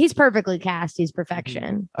 exactly. yeah. He's perfectly cast. He's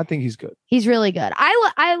perfection. I think he's good. He's really good.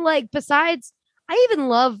 I like. Besides, I even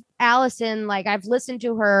love Allison. Like I've listened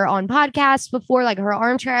to her on podcasts before, like her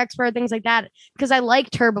armchair expert, things like that, because I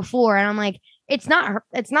liked her before, and I'm like, it's not her.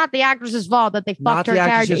 It's not the actress's fault that they Not fucked her the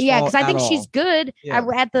character. actress's Yeah, fault because I at think all. she's good. Yeah.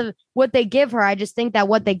 At the what they give her, I just think that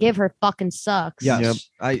what they give her fucking sucks. Yes.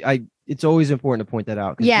 I it's always important to point that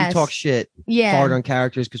out. 'Cause Yes. we talk shit Yeah. hard on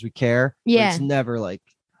characters because we care. but Yeah. It's never like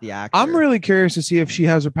the actor. I'm really curious to see if she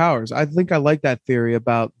has her powers. I think I like that theory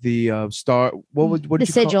about the star. What The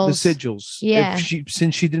did you call the sigils. sigils? Yeah. If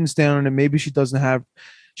since she didn't stand on it, maybe she doesn't have.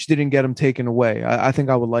 She didn't get him taken away. I think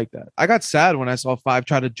I would like that. I got sad when I saw 5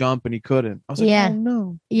 try to jump and he couldn't. I was like, Yeah. oh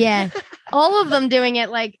no. Yeah. All of them doing it,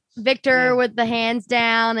 like Victor Yeah. with the hands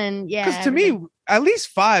down, and yeah. Because to me, at least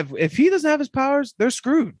 5, if he doesn't have his powers, they're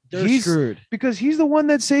screwed. They're he's screwed. because he's the one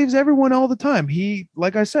that saves everyone all the time. He,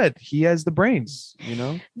 like I said, he has the brains. You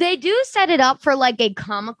know. They do set it up for like a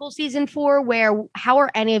comical season 4 where how are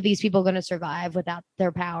any of these people going to survive without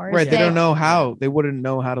their powers? Right. They don't know how. They wouldn't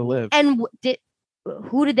know how to live. And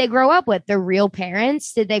who did they grow up with? Their real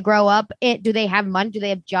parents? Did they grow up? Do they have money? Do they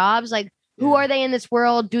have jobs? Like, who Yeah. are they in this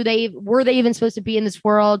world? Were they even supposed to be in this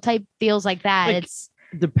world? Type feels like that. Like, It's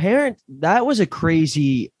The parent, that was a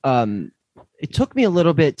crazy it took me a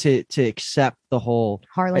little bit to accept the whole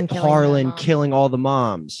Harlan Harlan killing, killing all the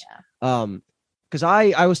moms. Because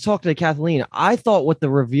I was talking to Kathleen. I thought what the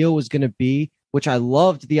reveal was going to be, which I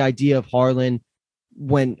loved the idea of Harlan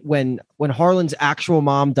when Harlan's actual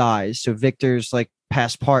mom dies. So Victor's like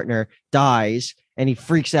past partner dies and he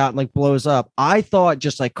freaks out and like blows up. I thought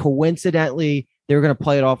just like coincidentally they were going to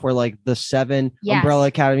play it off where like the 7 Yes. Umbrella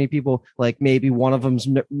Academy people, like maybe one of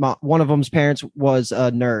them's parents was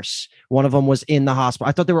a nurse. One of them was in the hospital.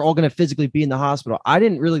 I thought they were all going to physically be in the hospital. I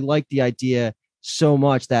didn't really like the idea so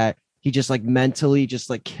much that he just like mentally just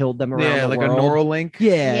like killed them around Yeah, the like world. a Neuralink.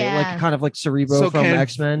 Yeah, Yeah. like kind of like Cerebro So from can-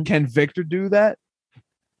 X-Men. Can Victor do that?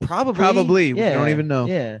 Probably. We don't even know.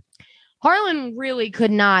 Yeah. Harlan really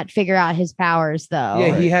could not figure out his powers though.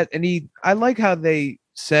 Yeah, he had, and I like how they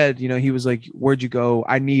said, you know, he was like, "Where'd you go?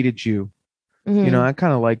 I needed you." Mhm. You know, I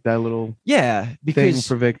kind of like that little Yeah, thing because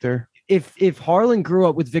for Victor. if Harlan grew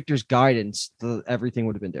up with Victor's guidance, everything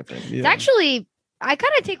would have been different. Yeah. It's actually, I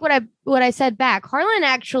kind of take what I said back. Harlan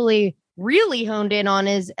actually really honed in on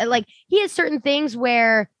his like he has certain things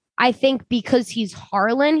where I think because he's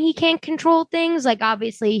Harlan, he can't control things. Like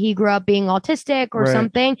obviously he grew up being autistic or Right.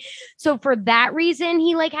 something. So for that reason,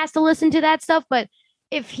 he like has to listen to that stuff. But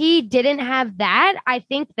if he didn't have that, I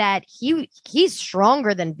think that he's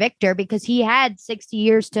stronger than Victor because he had 60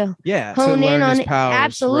 years to Yeah. hone in learn on his it. powers,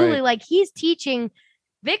 Absolutely. right. Like he's teaching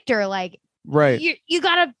Victor like Right. you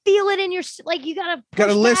gotta feel it in your like you gotta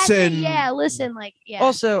Gotta push back and- listen. yeah, listen. Like yeah.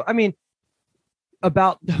 Also, I mean,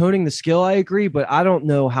 about honing the skill, I agree, but I don't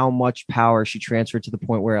know how much power she transferred to the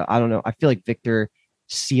point where I don't know. I feel like Victor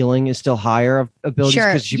ceiling is still higher of abilities Sure,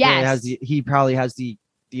 because yes. he probably has the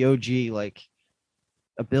OG like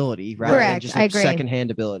ability rather than Correct, just I like agree.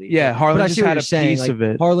 secondhand ability. Yeah, But Harlan I just see what had you're a saying. piece Like, of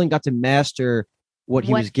it. Harlan got to master what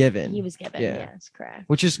he What was given. he was given. Yeah. Yes, correct.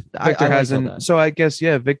 which is Victor I like all hasn't. that. So I guess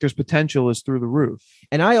Victor's potential is through the roof.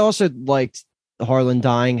 And I also liked Harlan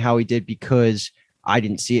dying how he did because I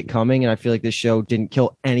didn't see it coming, and I feel like this show didn't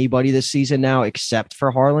kill anybody this season now except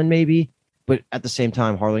for Harlan, maybe. But at the same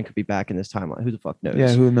time, Harlan could be back in this timeline. Who the fuck knows? Yeah,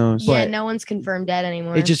 who knows? Yeah, But no one's confirmed dead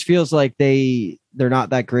anymore. it just feels like they're not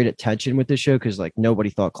that great at tension with this show because like nobody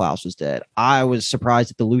thought Klaus was dead. I was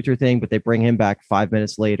surprised at the Luther thing, but they bring him back 5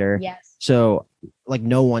 minutes later. yes. So like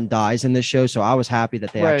no one dies in this show. So I was happy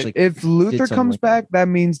that they actually. If Luther something comes like back, that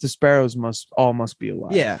means the Sparrows must be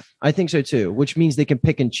alive. Yeah, I think so too. Which means they can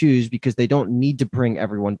pick and choose because they don't need to bring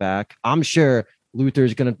everyone back. I'm sure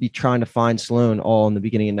Luther's going to be trying to find Sloane all in the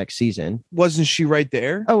beginning of next season. Wasn't she right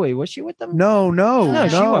there? Oh wait, was she with them? No,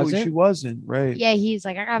 she she wasn't. Right. Yeah, he's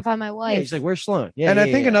like, I gotta find my Yeah, wife. he's like, where's Sloane? Yeah, And yeah,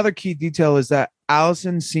 I think yeah. another key detail is that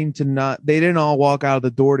Allison seemed to not, they didn't all walk out of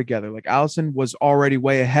the door together. Like Allison was already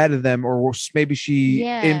way ahead of them, or maybe she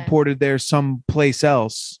Yeah. imported there someplace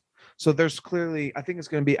else. So there's clearly, I think it's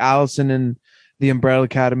going to be Allison and the Umbrella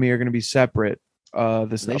Academy are going to be separate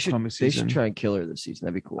this They upcoming should season. try and kill her this season.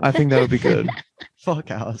 That'd be cool. I think that would be good.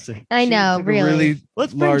 Fuck Allison. I know, Took a really.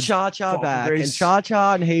 Let's bring large Cha Cha fall back, grace. and Cha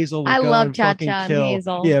Cha and Hazel. Will I go love and Cha fucking Cha and kill.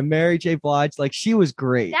 Hazel. Yeah, Mary J. Blige, like she was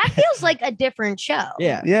great. That feels like a different show.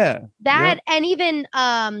 Yeah, Yeah. That and even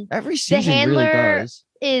every season handler- really does.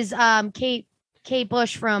 is Kate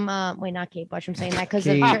Bush from not Kate Bush. I'm saying that because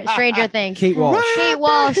of Kate- Stranger Things. Kate Walsh. Kate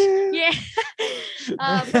Walsh. Yeah.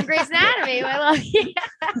 From Grey's Anatomy. I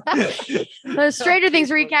love Stranger Things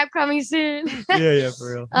recap coming soon. Yeah,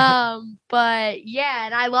 for real. But yeah,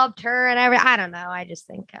 and I loved her and I don't know. I just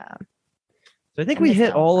think So I think I we missed hit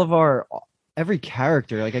out. all of our every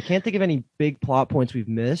character. Like I can't think of any big plot points we've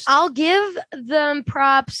missed. I'll give them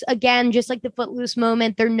props again, just like the Footloose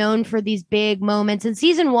moment. They're known for these big moments. In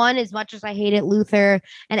season 1, as much as I hated Luther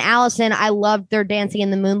and Allison, I loved their dancing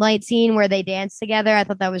in the moonlight scene where they danced together. I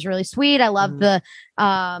thought that was really sweet. I loved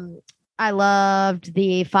I loved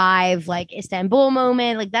the 5 like Istanbul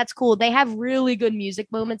moment. Like that's cool. They have really good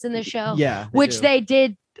music moments in the show. Yeah, Which do. they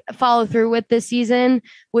did follow through with this season,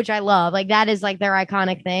 which I love. Like that is like their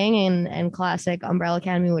iconic thing and classic Umbrella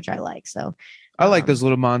Academy, which I like. So I like those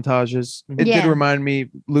little montages. It Yeah. did remind me,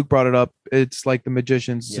 Luke brought it up. It's like the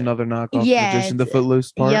Magicians. It's Yeah. another knockoff. Yeah, Magician, the it's-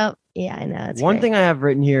 Footloose part. Yep. Yeah, I know. It's One great. thing I have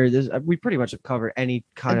written here, this we pretty much have covered any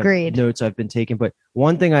kind Agreed. of notes I've been taking, but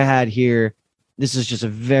one thing I had here, this is just a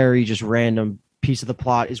very just random piece of the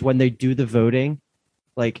plot, is when they do the voting.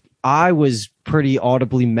 Like I was pretty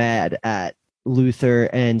audibly mad at Luther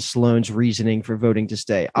and Sloane's reasoning for voting to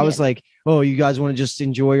stay. I was like, oh, you guys want to just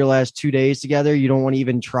enjoy your last 2 days together? You don't want to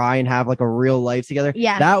even try and have like a real life together?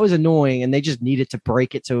 Yeah. That was annoying, and they just needed to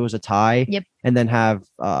break it so it was a tie. Yep. And then have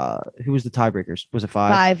who was the tiebreakers? Was it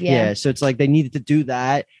 5? 5, yeah. So it's like they needed to do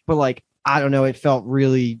that, but like I don't know, it felt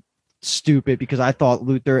really stupid because I thought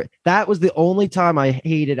Luther, that was the only time I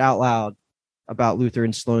hated out loud about Luther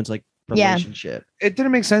and Sloane's like Yeah. relationship. It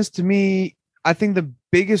didn't make sense to me. I think the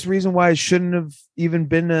biggest reason why it shouldn't have even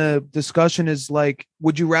been a discussion is like,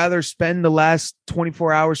 would you rather spend the last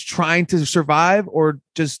 24 hours trying to survive or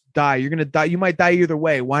just die? You're gonna die. You might die either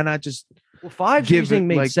way. Why not just Well, 5's Give reasoning it,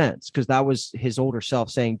 made like- sense because that was his older self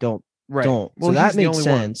saying don't. right? So he's that the made only one.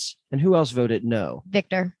 sense. And who else voted no?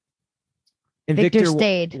 Victor. And Victor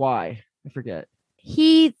stayed. Why? I forget.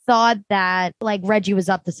 He thought that like Reggie was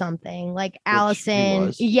up to something. Like he Allison.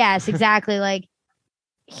 was. Yes, exactly. Like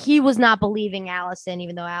he was not believing Allison,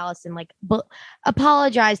 even though Allison like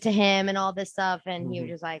apologized to him and all this stuff. And he was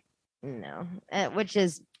just like, no, which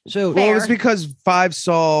is So Well, it was Fair. because 5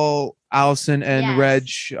 saw Allison and Yes.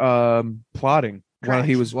 Reg plotting while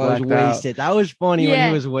he Correct. was was blacked out. wasted. That was funny when Yeah.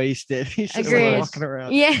 he was wasted. He's just Agreed. like walking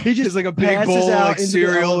around. yeah. He just Just like a big passes bowl out like into the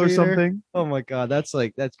cereal or elevator. something. Oh my god, that's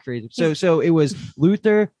crazy. So it was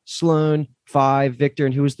Luther, Sloane, 5, Victor,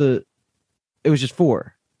 and who was the? It was just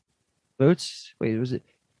 4 votes. Wait, was it?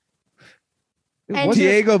 And Was it-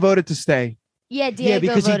 Diego voted to stay. Yeah, Diego Yeah,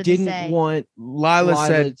 because he voted to didn't stay. want Lila, Lila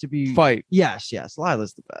said to be fight. Yes,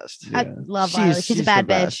 Lila's the best. I Yeah. love Lila. She's a bad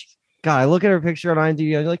the bitch. best. God, I look at her picture on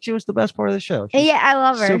IMDb. I'm like, she was the best part of the show. She's Yeah, I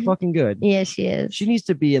love her. so fucking good. Yeah, she is. She needs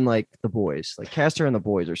to be in like The Boys, like cast her in The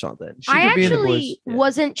Boys or something. She I could be in The actually Boys, yeah.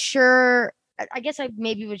 wasn't sure. I guess I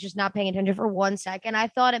maybe was just not paying attention for 1 second. I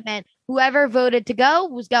thought it meant whoever voted to go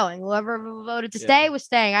was going. Whoever voted to Yeah. stay was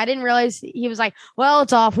staying. I didn't realize he was like, well,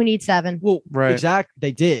 it's off. We need 7. Well, Right. exactly.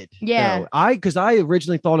 They did. Yeah. though. Because I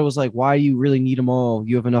originally thought it was like, why do you really need them all?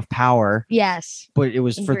 You have enough power, Yes. but it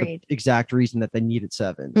was for the Agreed. exact reason that they needed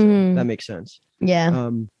 7. So Mhm. that makes sense. Yeah.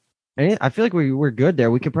 And I feel like we're good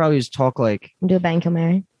there. We could probably just talk like Do a bang kill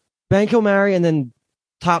Mary. Bang Kill Mary, and then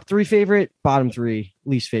top 3 favorite, bottom 3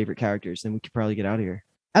 least favorite characters. Then we could probably get out of here.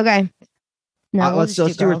 Okay. No, we'll let's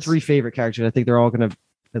just do our girls. 3 favorite characters. I think they're all gonna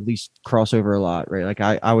at least cross over a lot, right? Like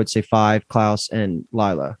I would say 5, Klaus and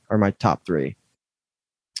Lila are my top 3.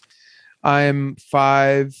 I'm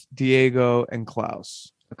 5, Diego and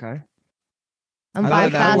Klaus. Okay. I'm I fine.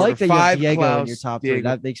 like that Klaus. I like that you have 5, Diego in Klaus, your top 3. Diego.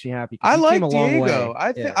 That makes me happy. 'cause I he like came a long Diego.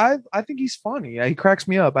 way. I think he's funny. He cracks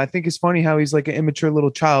me up. I think it's funny how he's like an immature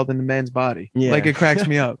little child in a man's body. Yeah. Like it cracks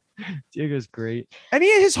me up. Diego's great. And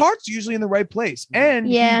his heart's usually in the right place. And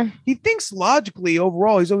Yeah. he thinks logically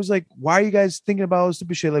overall. He's always like, why are you guys thinking about all this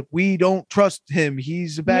stupid shit? Like, we don't trust him.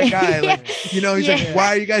 He's a bad guy. Like, he's Yeah. like, why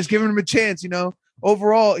are you guys giving him a chance?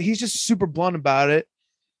 Overall, he's just super blunt about it.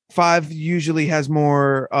 5 usually has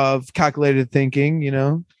more of calculated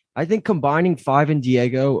thinking. I think combining 5 and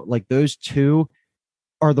Diego, like those two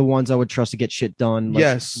are the ones I would trust to get shit done. Like,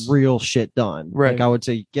 Yes. real shit done. Right. Like I would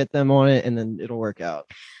say get them on it and then it'll work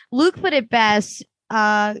out. Luke put it best.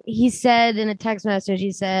 He said in a text message,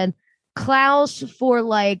 he said, Klaus for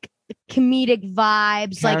like comedic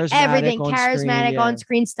vibes, like Charismatic everything, on charismatic screen, yeah. on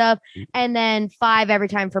screen stuff, and then 5 every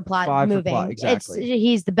time for plot 5 for moving. plot, exactly.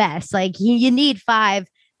 He's the best. Like you need 5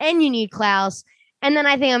 and you need Klaus. And then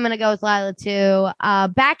I think I'm gonna go with Lila too.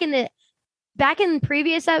 Back in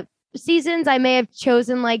previous seasons, I may have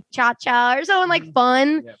chosen like Cha Cha or someone like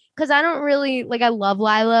fun. Yeah. Because I don't really I love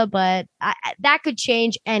Lila, but that could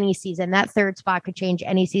change any season. That 3rd spot could change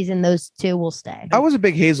any season. Those 2 will stay. I was a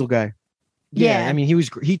big Hazel guy. Yeah. I mean,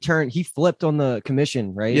 he flipped on the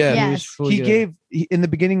commission, right? Yeah. He was Yes. really good. In the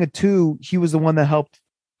beginning of 2, he was the one that helped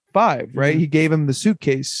 5, right? Mhm. He gave him the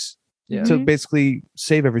suitcase Yeah. to basically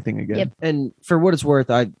save everything again. Yep. And for what it's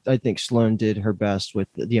worth, I think Sloane did her best with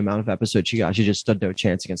the amount of episodes she got. She just stood no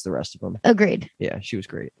chance against the rest of them. Agreed. Yeah, she was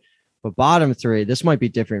great. But bottom 3, this might be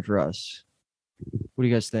different for us. What do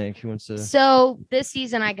you guys think? Who wants to? So this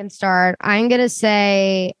season I can start. I'm gonna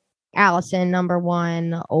say Allison, number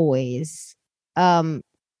 1, always.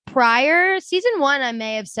 Prior season 1, I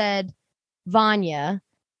may have said Vanya,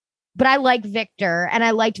 but I like Victor and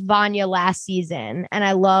I liked Vanya last season, and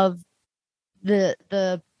I love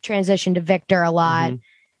the transition to Victor a lot.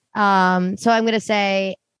 Mhm. So I'm gonna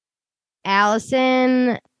say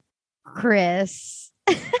Allison, Chris.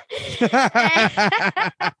 That's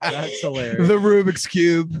hilarious. The Rubik's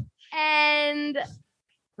Cube. And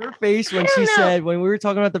Her face when I don't she know. said when we were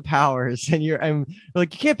talking about the powers, and you're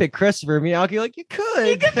like, you can't pick Christopher. Me, I'll be like, you could.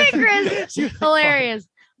 You could pick Chris. She was hilarious.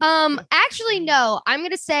 Actually, no. I'm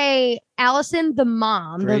gonna say Allison, the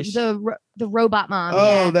mom, Grace? the robot mom.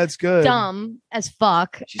 Oh, yeah. that's good. Dumb as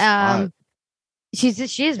fuck. She's hot. She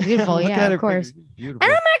is beautiful. Look Yeah, at her of course. face. Beautiful.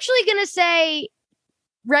 And I'm actually gonna say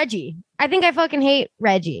Reggie. I think I fucking hate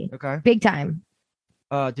Reggie Okay. big time.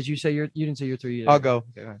 Did you say you didn't say your 3 either? I'll go. Okay,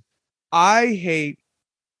 go ahead. I hate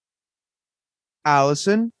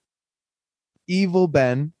Allison, Evil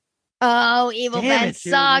Ben, Oh, Evil Damn Ben it, dude,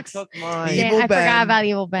 you sucks. took mine. Evil Damn, I forgot Ben. about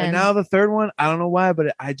Evil Ben. and now the third one. I don't know why,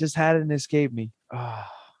 but I just had it and it escaped me.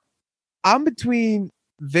 I'm between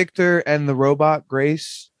Victor and the robot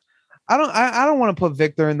Grace. I don't want to put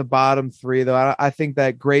Victor in the bottom 3 though. I think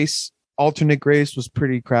that Grace, alternate Grace, was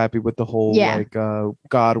pretty crappy with the whole Yeah.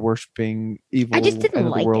 God worshiping evil I just didn't end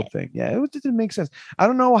of like the world it. thing. Yeah, it didn't make sense. I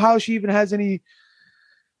don't know how she even has any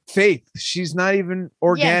faith. She's not even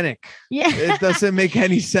organic. yeah. It doesn't make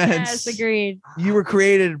any sense. Yes, agreed. You were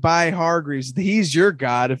created by Hargreaves. He's your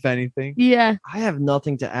god, if anything. Yeah. I have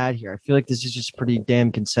nothing to add here. I feel like this is just pretty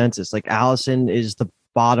damn consensus. Like Allison is the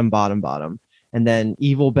bottom, and then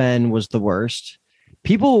Evil Ben was the worst.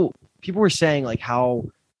 People were saying like how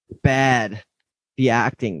bad the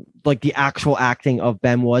acting, like the actual acting of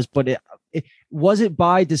Ben was, but it was it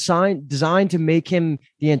by designed to make him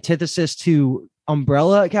the antithesis to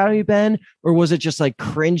Umbrella Academy Ben, or was it just like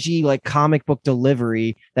cringy, like comic book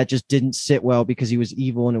delivery that just didn't sit well because he was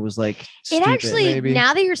evil and it was like It stupid? actually, maybe.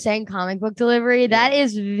 now that you're saying comic book delivery, that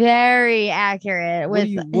is very accurate What with do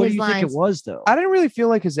you, his what do you lines. think it was though? I didn't really feel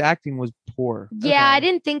like his acting was poor. Yeah, I Okay.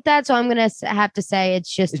 didn't think that, so I'm gonna have to say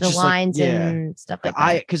it's just It's the just like- lines yeah. and stuff like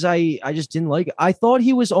that. Because I just didn't like it. I thought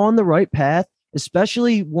he was on the right path,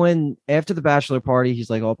 especially when after the bachelor party, he's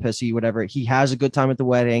like all pissy, whatever. He has a good time at the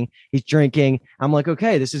wedding. He's drinking. I'm like,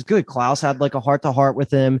 okay, this is good. Klaus had like a heart to heart with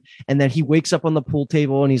him. And then he wakes up on the pool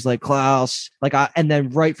table and he's like, Klaus, and then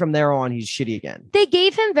right from there on, he's shitty again. They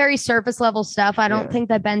gave him very surface level stuff. I don't Yeah. think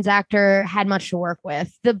that Ben's actor had much to work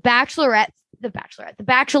with. The bachelor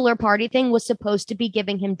party thing was supposed to be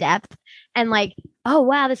giving him depth and like, oh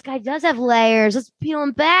wow, this guy does have layers. Let's peel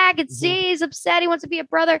him back and see he's upset. He wants to be a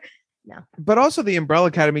brother. But also, the Umbrella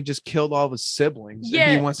Academy just killed all of his siblings. and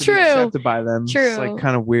Yeah, he wants to true. be accepted by them. True. It's like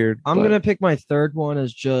kind of weird. I'm but- going to pick my third one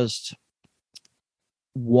as just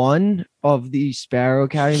one of the Sparrow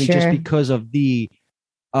Academy just Sure. because of the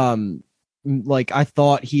like I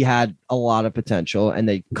thought he had a lot of potential, and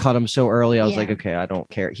they cut him so early. I was Yeah. like, okay, I don't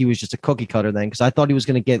care. He was just a cookie cutter then, because I thought he was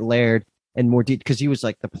going to get layered and more deep, because he was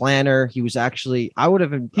like the planner. He was actually, I would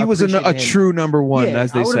have. He was a appreciated him- true number one, Yeah,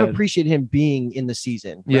 as they I would have said. appreciated him being in the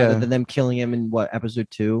season, Yeah. rather than them killing him in what, episode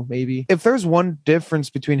 2, maybe. If there's one difference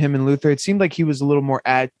between him and Luther, it seemed like he was a little more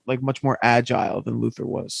much more agile than Luther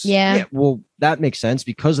was. Yeah. Well, that makes sense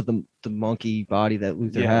because of the monkey body that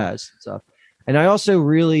Luther Yeah. has and stuff. And I also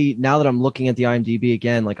really, now that I'm looking at the IMDb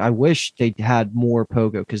again, like I wish they had more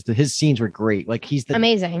Pogo, because his scenes were great. Like he's the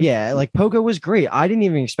Amazing. yeah, like Pogo was great. I didn't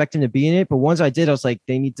even expect him to be in it, but once I did, I was like,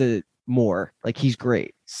 they need to more. Like he's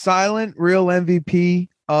great. Silent real MVP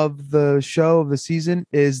of the show of the season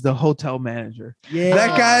is the hotel manager. Yeah,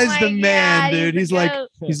 That guy's my the man, God, dude. the He's like, goat.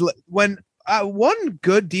 he's like, when one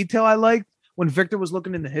good detail I liked when Victor was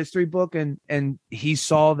looking in the history book and he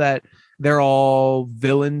saw that they're all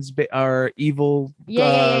villains or evil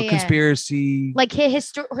Yeah. conspiracy. Like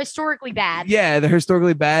historically bad. Yeah, they're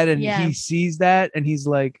historically bad, and Yeah. he sees that and he's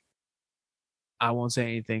like, I won't say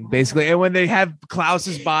anything, basically. And when they have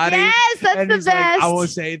Klaus's body, Yes, that's and the he's best. like, I won't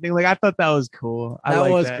say anything. Like I thought that was cool. I that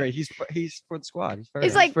like was that. great. He's for the squad. He's for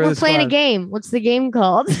It's it. like for we're the playing a squad. game. What's the game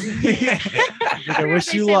called? Yeah. I wish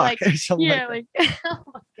They you say, luck. like, or something yeah, like like oh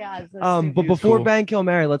my god. that's that. so But He was before cool. Bang Kill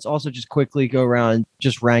Mary, let's also just quickly go around and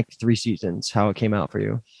just rank 3 seasons, how it came out for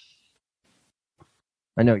you.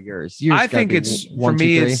 I know yours. I think it's for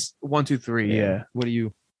me, it's 1, 2, 3. Yeah. What do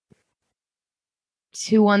you?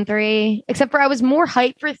 2, 1, 3. Except for I was more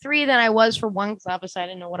hyped for 3 than I was for 1 because obviously I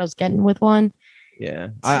didn't know what I was getting with 1. Yeah,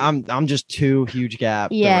 I'm just 2 huge gap.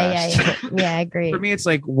 the Yeah, rest. yeah, I agree. For me, it's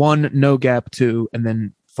like 1, no gap, 2, and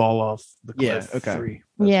then fall off the Yeah, cliff. okay. 3.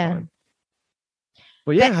 Yeah. fine.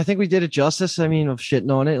 But yeah, I think we did it justice. I mean, of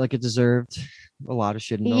shitting on it, like it deserved a lot of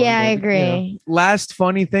shitting on it. Yeah, I but, you know. agree. Last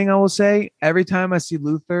funny thing I will say: every time I see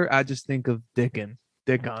Luther, I just think of Dickon.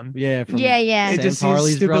 Yeah, from Yeah, yeah. It Sam just sees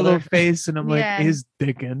Tarley's stupid brother. little face, and I'm like, Yeah. is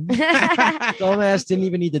Dickon? Dumbass didn't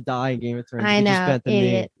even need to die in Game of Thrones. I He just know. spent the name.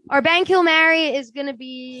 Idiot. Our Bang Kill Mary is going to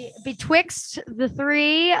be betwixt the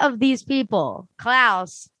 3 of these people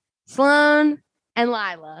Klaus, Sloan, and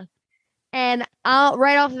Lila. And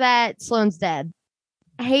right off that, Sloan's dead.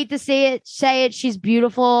 I hate to say it. She's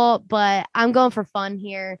beautiful, but I'm going for fun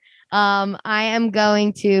here. I am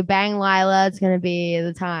going to bang Lila. It's going to be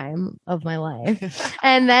the time of my life.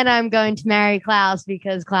 And then I'm going to marry Klaus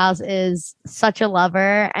because Klaus is such a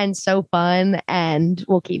lover and so fun and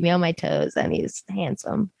will keep me on my toes. And he's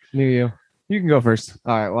handsome. You. You can go first.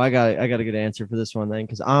 All right. Well, I got a good answer for this one then,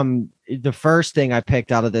 because the first thing I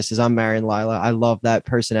picked out of this is I'm marrying Lila. I love that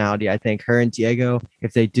personality. I think her and Diego,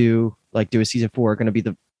 if they do a season 4, are going to be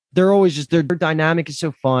they're always just their dynamic is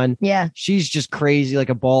so fun. Yeah. She's just crazy, like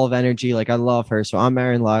a ball of energy. Like I love her, so I'm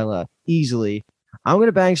marrying Lila easily. I'm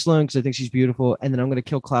gonna bang Sloan because I think she's beautiful, and then I'm gonna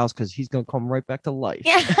kill Klaus because he's gonna come right back to life.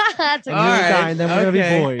 Yeah. That's a And good All you're right. gonna die, and then we're gonna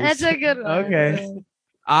Okay. be boys. That's a good one. Okay.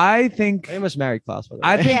 I think I almost married Klaus. By the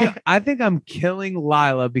I way. think Yeah. I think I'm killing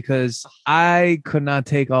Lila because I could not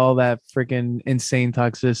take all that freaking insane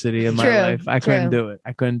toxicity in my True, life. I couldn't true. do it.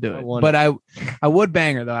 I couldn't do I it. want But I would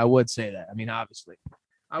bang her though. I would say that. I mean, obviously,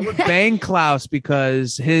 I would bang Klaus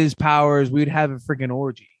because his powers. We'd have a freaking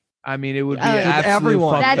orgy. I mean, it would be Oh, yeah. an With absolute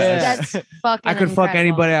everyone. fuck That's fest. that's fucking. I could fuck incredible.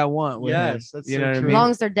 anybody I want. With Yes, him. that's you so know what I true. As mean. long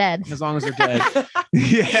as they're dead. As long as they're dead.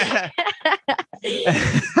 Yeah.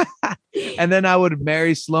 And then I would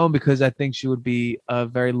marry Sloan because I think she would be a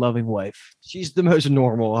very loving wife. She's the most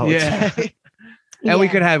normal. I would Yeah. say. And we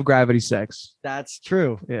Yeah. could have gravity sex. That's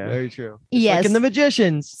true. Yeah. Very true. Just Yes. Like in The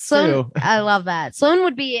Magicians. Sloan, too. I love that. Sloan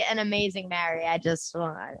would be an amazing Mary. I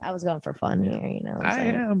was going for fun here, you know. what I'm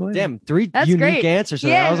saying? I believe it. Damn, 3 That's unique great. answers. So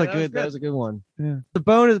Yeah. that was a That was good. That good. was a good one. Yeah.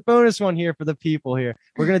 The bonus one here for the people here.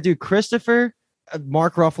 We're gonna do Christopher,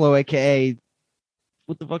 Mark Ruffalo, aka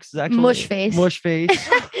what the fuck's his actual Mushface. Mushface,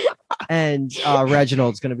 and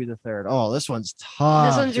Reginald's gonna be the third. Oh, this one's tough.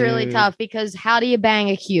 This one's really dude. tough because how do you bang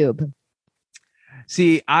a cube?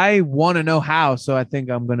 See, I want to know how, so I think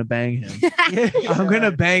I'm gonna bang him. I'm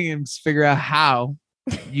gonna bang him to figure out how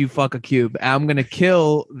you fuck a cube. I'm gonna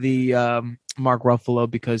kill the Mark Ruffalo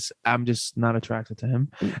because I'm just not attracted to him.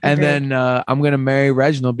 And Agreed. then I'm gonna marry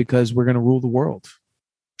Reginald because we're gonna rule the world.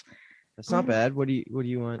 That's not bad. What do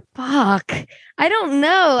you want? Fuck. I don't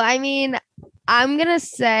know. I mean, I'm gonna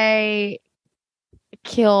say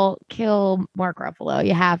kill Mark Ruffalo.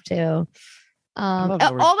 You have to. love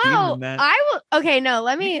how we're Although deeming that. I will. Okay, no.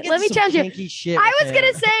 Let me challenge you. Shit I with was gonna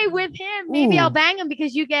him. say with him, maybe I'll Ooh. bang him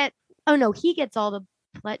because you get. Oh no, he gets all the.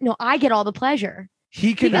 No, I get all the pleasure.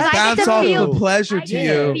 He can Because I get bounce to off feel- the pleasure I to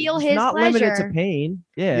get to you. feel It's his not pleasure. limited to pain.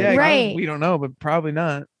 Yeah. Yeah, Right. We don't know, but probably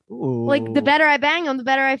not. Like the better I bang him, the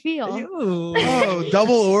better I feel. Oh,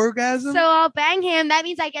 double orgasm. So I'll bang him. That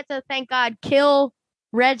means I get to, thank God, kill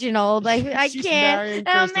Reginald. Like I She's can't. marrying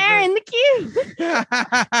I'm marrying the cube.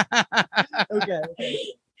 Okay.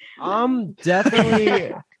 I'm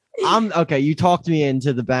definitely. I'm okay. You talked me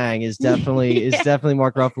into the bang. Is definitely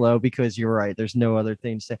Mark Ruffalo, because you're right. There's no other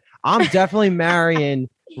thing to say. I'm definitely marrying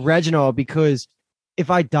Reginald, because if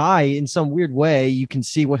I die in some weird way, you can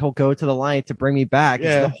see what he'll go to the line to bring me back.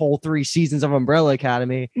 Yeah. It's the whole 3 seasons of Umbrella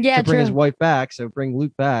Academy Yeah, to bring his true. wife back. So bring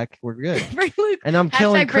Luke back. We're good. Bring Luke. And I'm Hashtag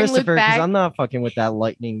killing bring Luke Christopher, because back. I'm not fucking with that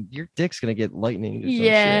lightning. Your dick's gonna get lightning. Or some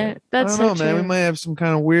Yeah, shit. that's I so don't know, man. We true. might have some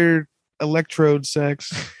kind of weird electrode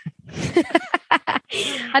sex.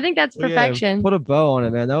 I think that's But yeah, perfection. put a bow on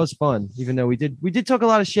it, man. That was fun. Even though we did talk a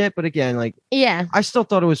lot of shit, but again, like Yeah, I still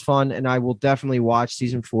thought it was fun, and I will definitely watch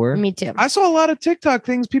season 4. me too. I saw a lot of TikTok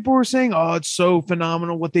things. People were saying, "Oh, it's so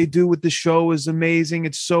phenomenal. What they do with the show is amazing.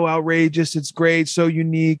 It's so outrageous. It's great. So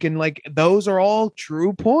unique." And like, those are all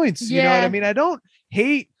true points. You know what Yeah. I mean? I don't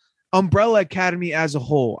hate Umbrella Academy as a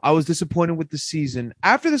whole. I was disappointed with the season.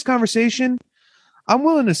 After this conversation, I'm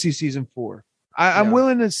willing to see season 4. I'm Yeah.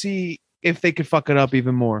 willing to see if they could fuck it up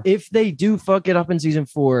even more. If they do fuck it up in season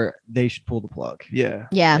 4, they should pull the plug. Yeah.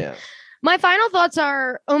 Yeah. My final thoughts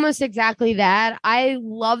are almost exactly that. I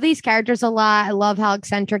love these characters a lot. I love how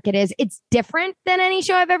eccentric it is. It's different than any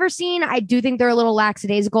show I've ever seen. I do think they're a little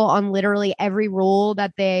lackadaisical on literally every rule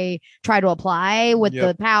that they try to apply with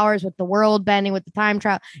Yep. the powers, with the world bending, with the time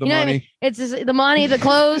travel. The You know what I money. mean? It's just the money, the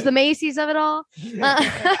clothes, the Macy's of it all.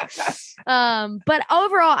 But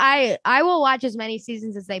overall, I will watch as many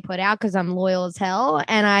seasons as they put out because I'm loyal as hell,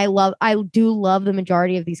 and I do love the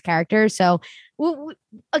majority of these characters. So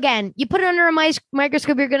again, you put it under a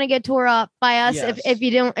microscope, you're gonna get tore up by us Yes. if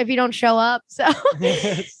you don't show up. So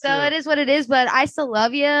it is what it is. But I still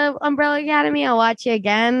love you, Umbrella Academy. I'll watch you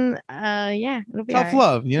again. Yeah, it'll be Tough all right.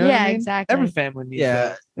 love. You know what Yeah, I mean? exactly. Every family needs Yeah.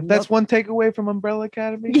 that. If that's one takeaway from Umbrella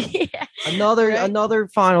Academy. Yeah. Another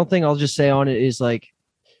final thing I'll just say on it is, like,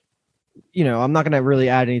 you know, I'm not gonna really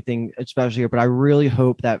add anything especially here, but I really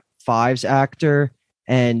hope that Five's actor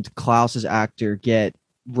and Klaus's actor get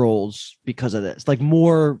roles because of this, like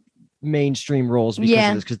more mainstream roles because Yeah.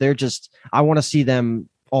 of this, because they're just, I want to see them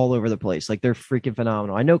all over the place. Like, they're freaking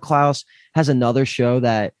phenomenal. I know Klaus has another show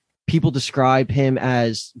that people describe him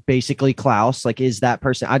as basically Klaus, like, is that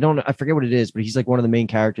person. I forget what it is, but he's like one of the main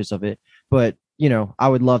characters of it. But you know, I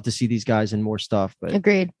would love to see these guys in more stuff. But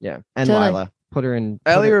Agreed. yeah, and Totally. Lila, put her in.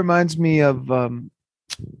 Ellie reminds me of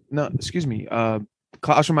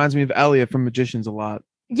Klaus reminds me of Elliot from Magicians a lot.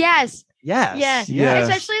 Yes. Yes. Yeah. Yeah.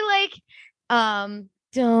 Especially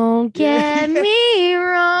don't get me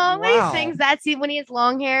wrong. When Wow. he sings that scene when he has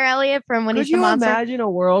long hair, Elliot, from when Could he's the you monster. imagine a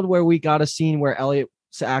world where we got a scene where Elliot's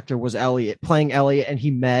actor was Elliot playing Elliot, and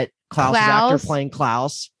he met Klaus's Klaus? actor playing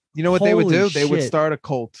Klaus? You know what they would Holy do? They would shit. start a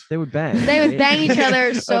cult. They would bang. They would bang each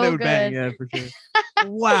other so they would good. bang, yeah, for sure.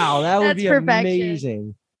 Wow, that would That's be perfection.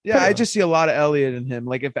 amazing. Yeah, I just see a lot of Elliot in him.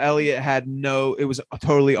 Like if Elliot had it was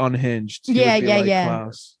totally unhinged. he would Yeah, be yeah, like yeah.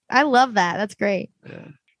 Klaus. I love that. That's great. Yeah.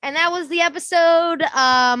 And that was the episode.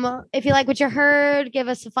 If you like what you heard, give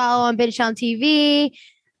us a follow on Binge on TV,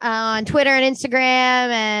 on Twitter and Instagram,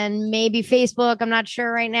 and maybe Facebook. I'm not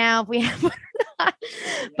sure right now if we have one or not.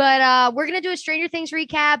 But we're gonna do a Stranger Things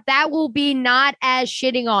recap. That will be not as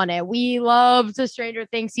shitting on it. We loved the Stranger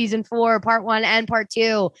Things season 4, part 1 and part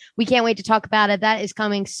 2. We can't wait to talk about it. That is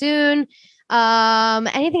coming soon.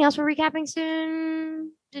 Anything else we're recapping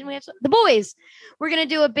soon? Didn't we have The Boys? We're gonna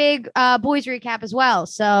do a big Boys recap as well.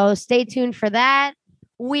 So stay tuned for that.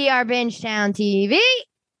 We are Bingetown TV.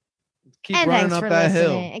 Keep And running thanks up for that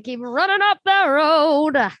listening. hill. And keep running up the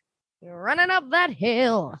road. Running up that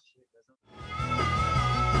hill.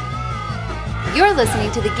 You're listening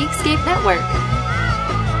to the Geekscape Network.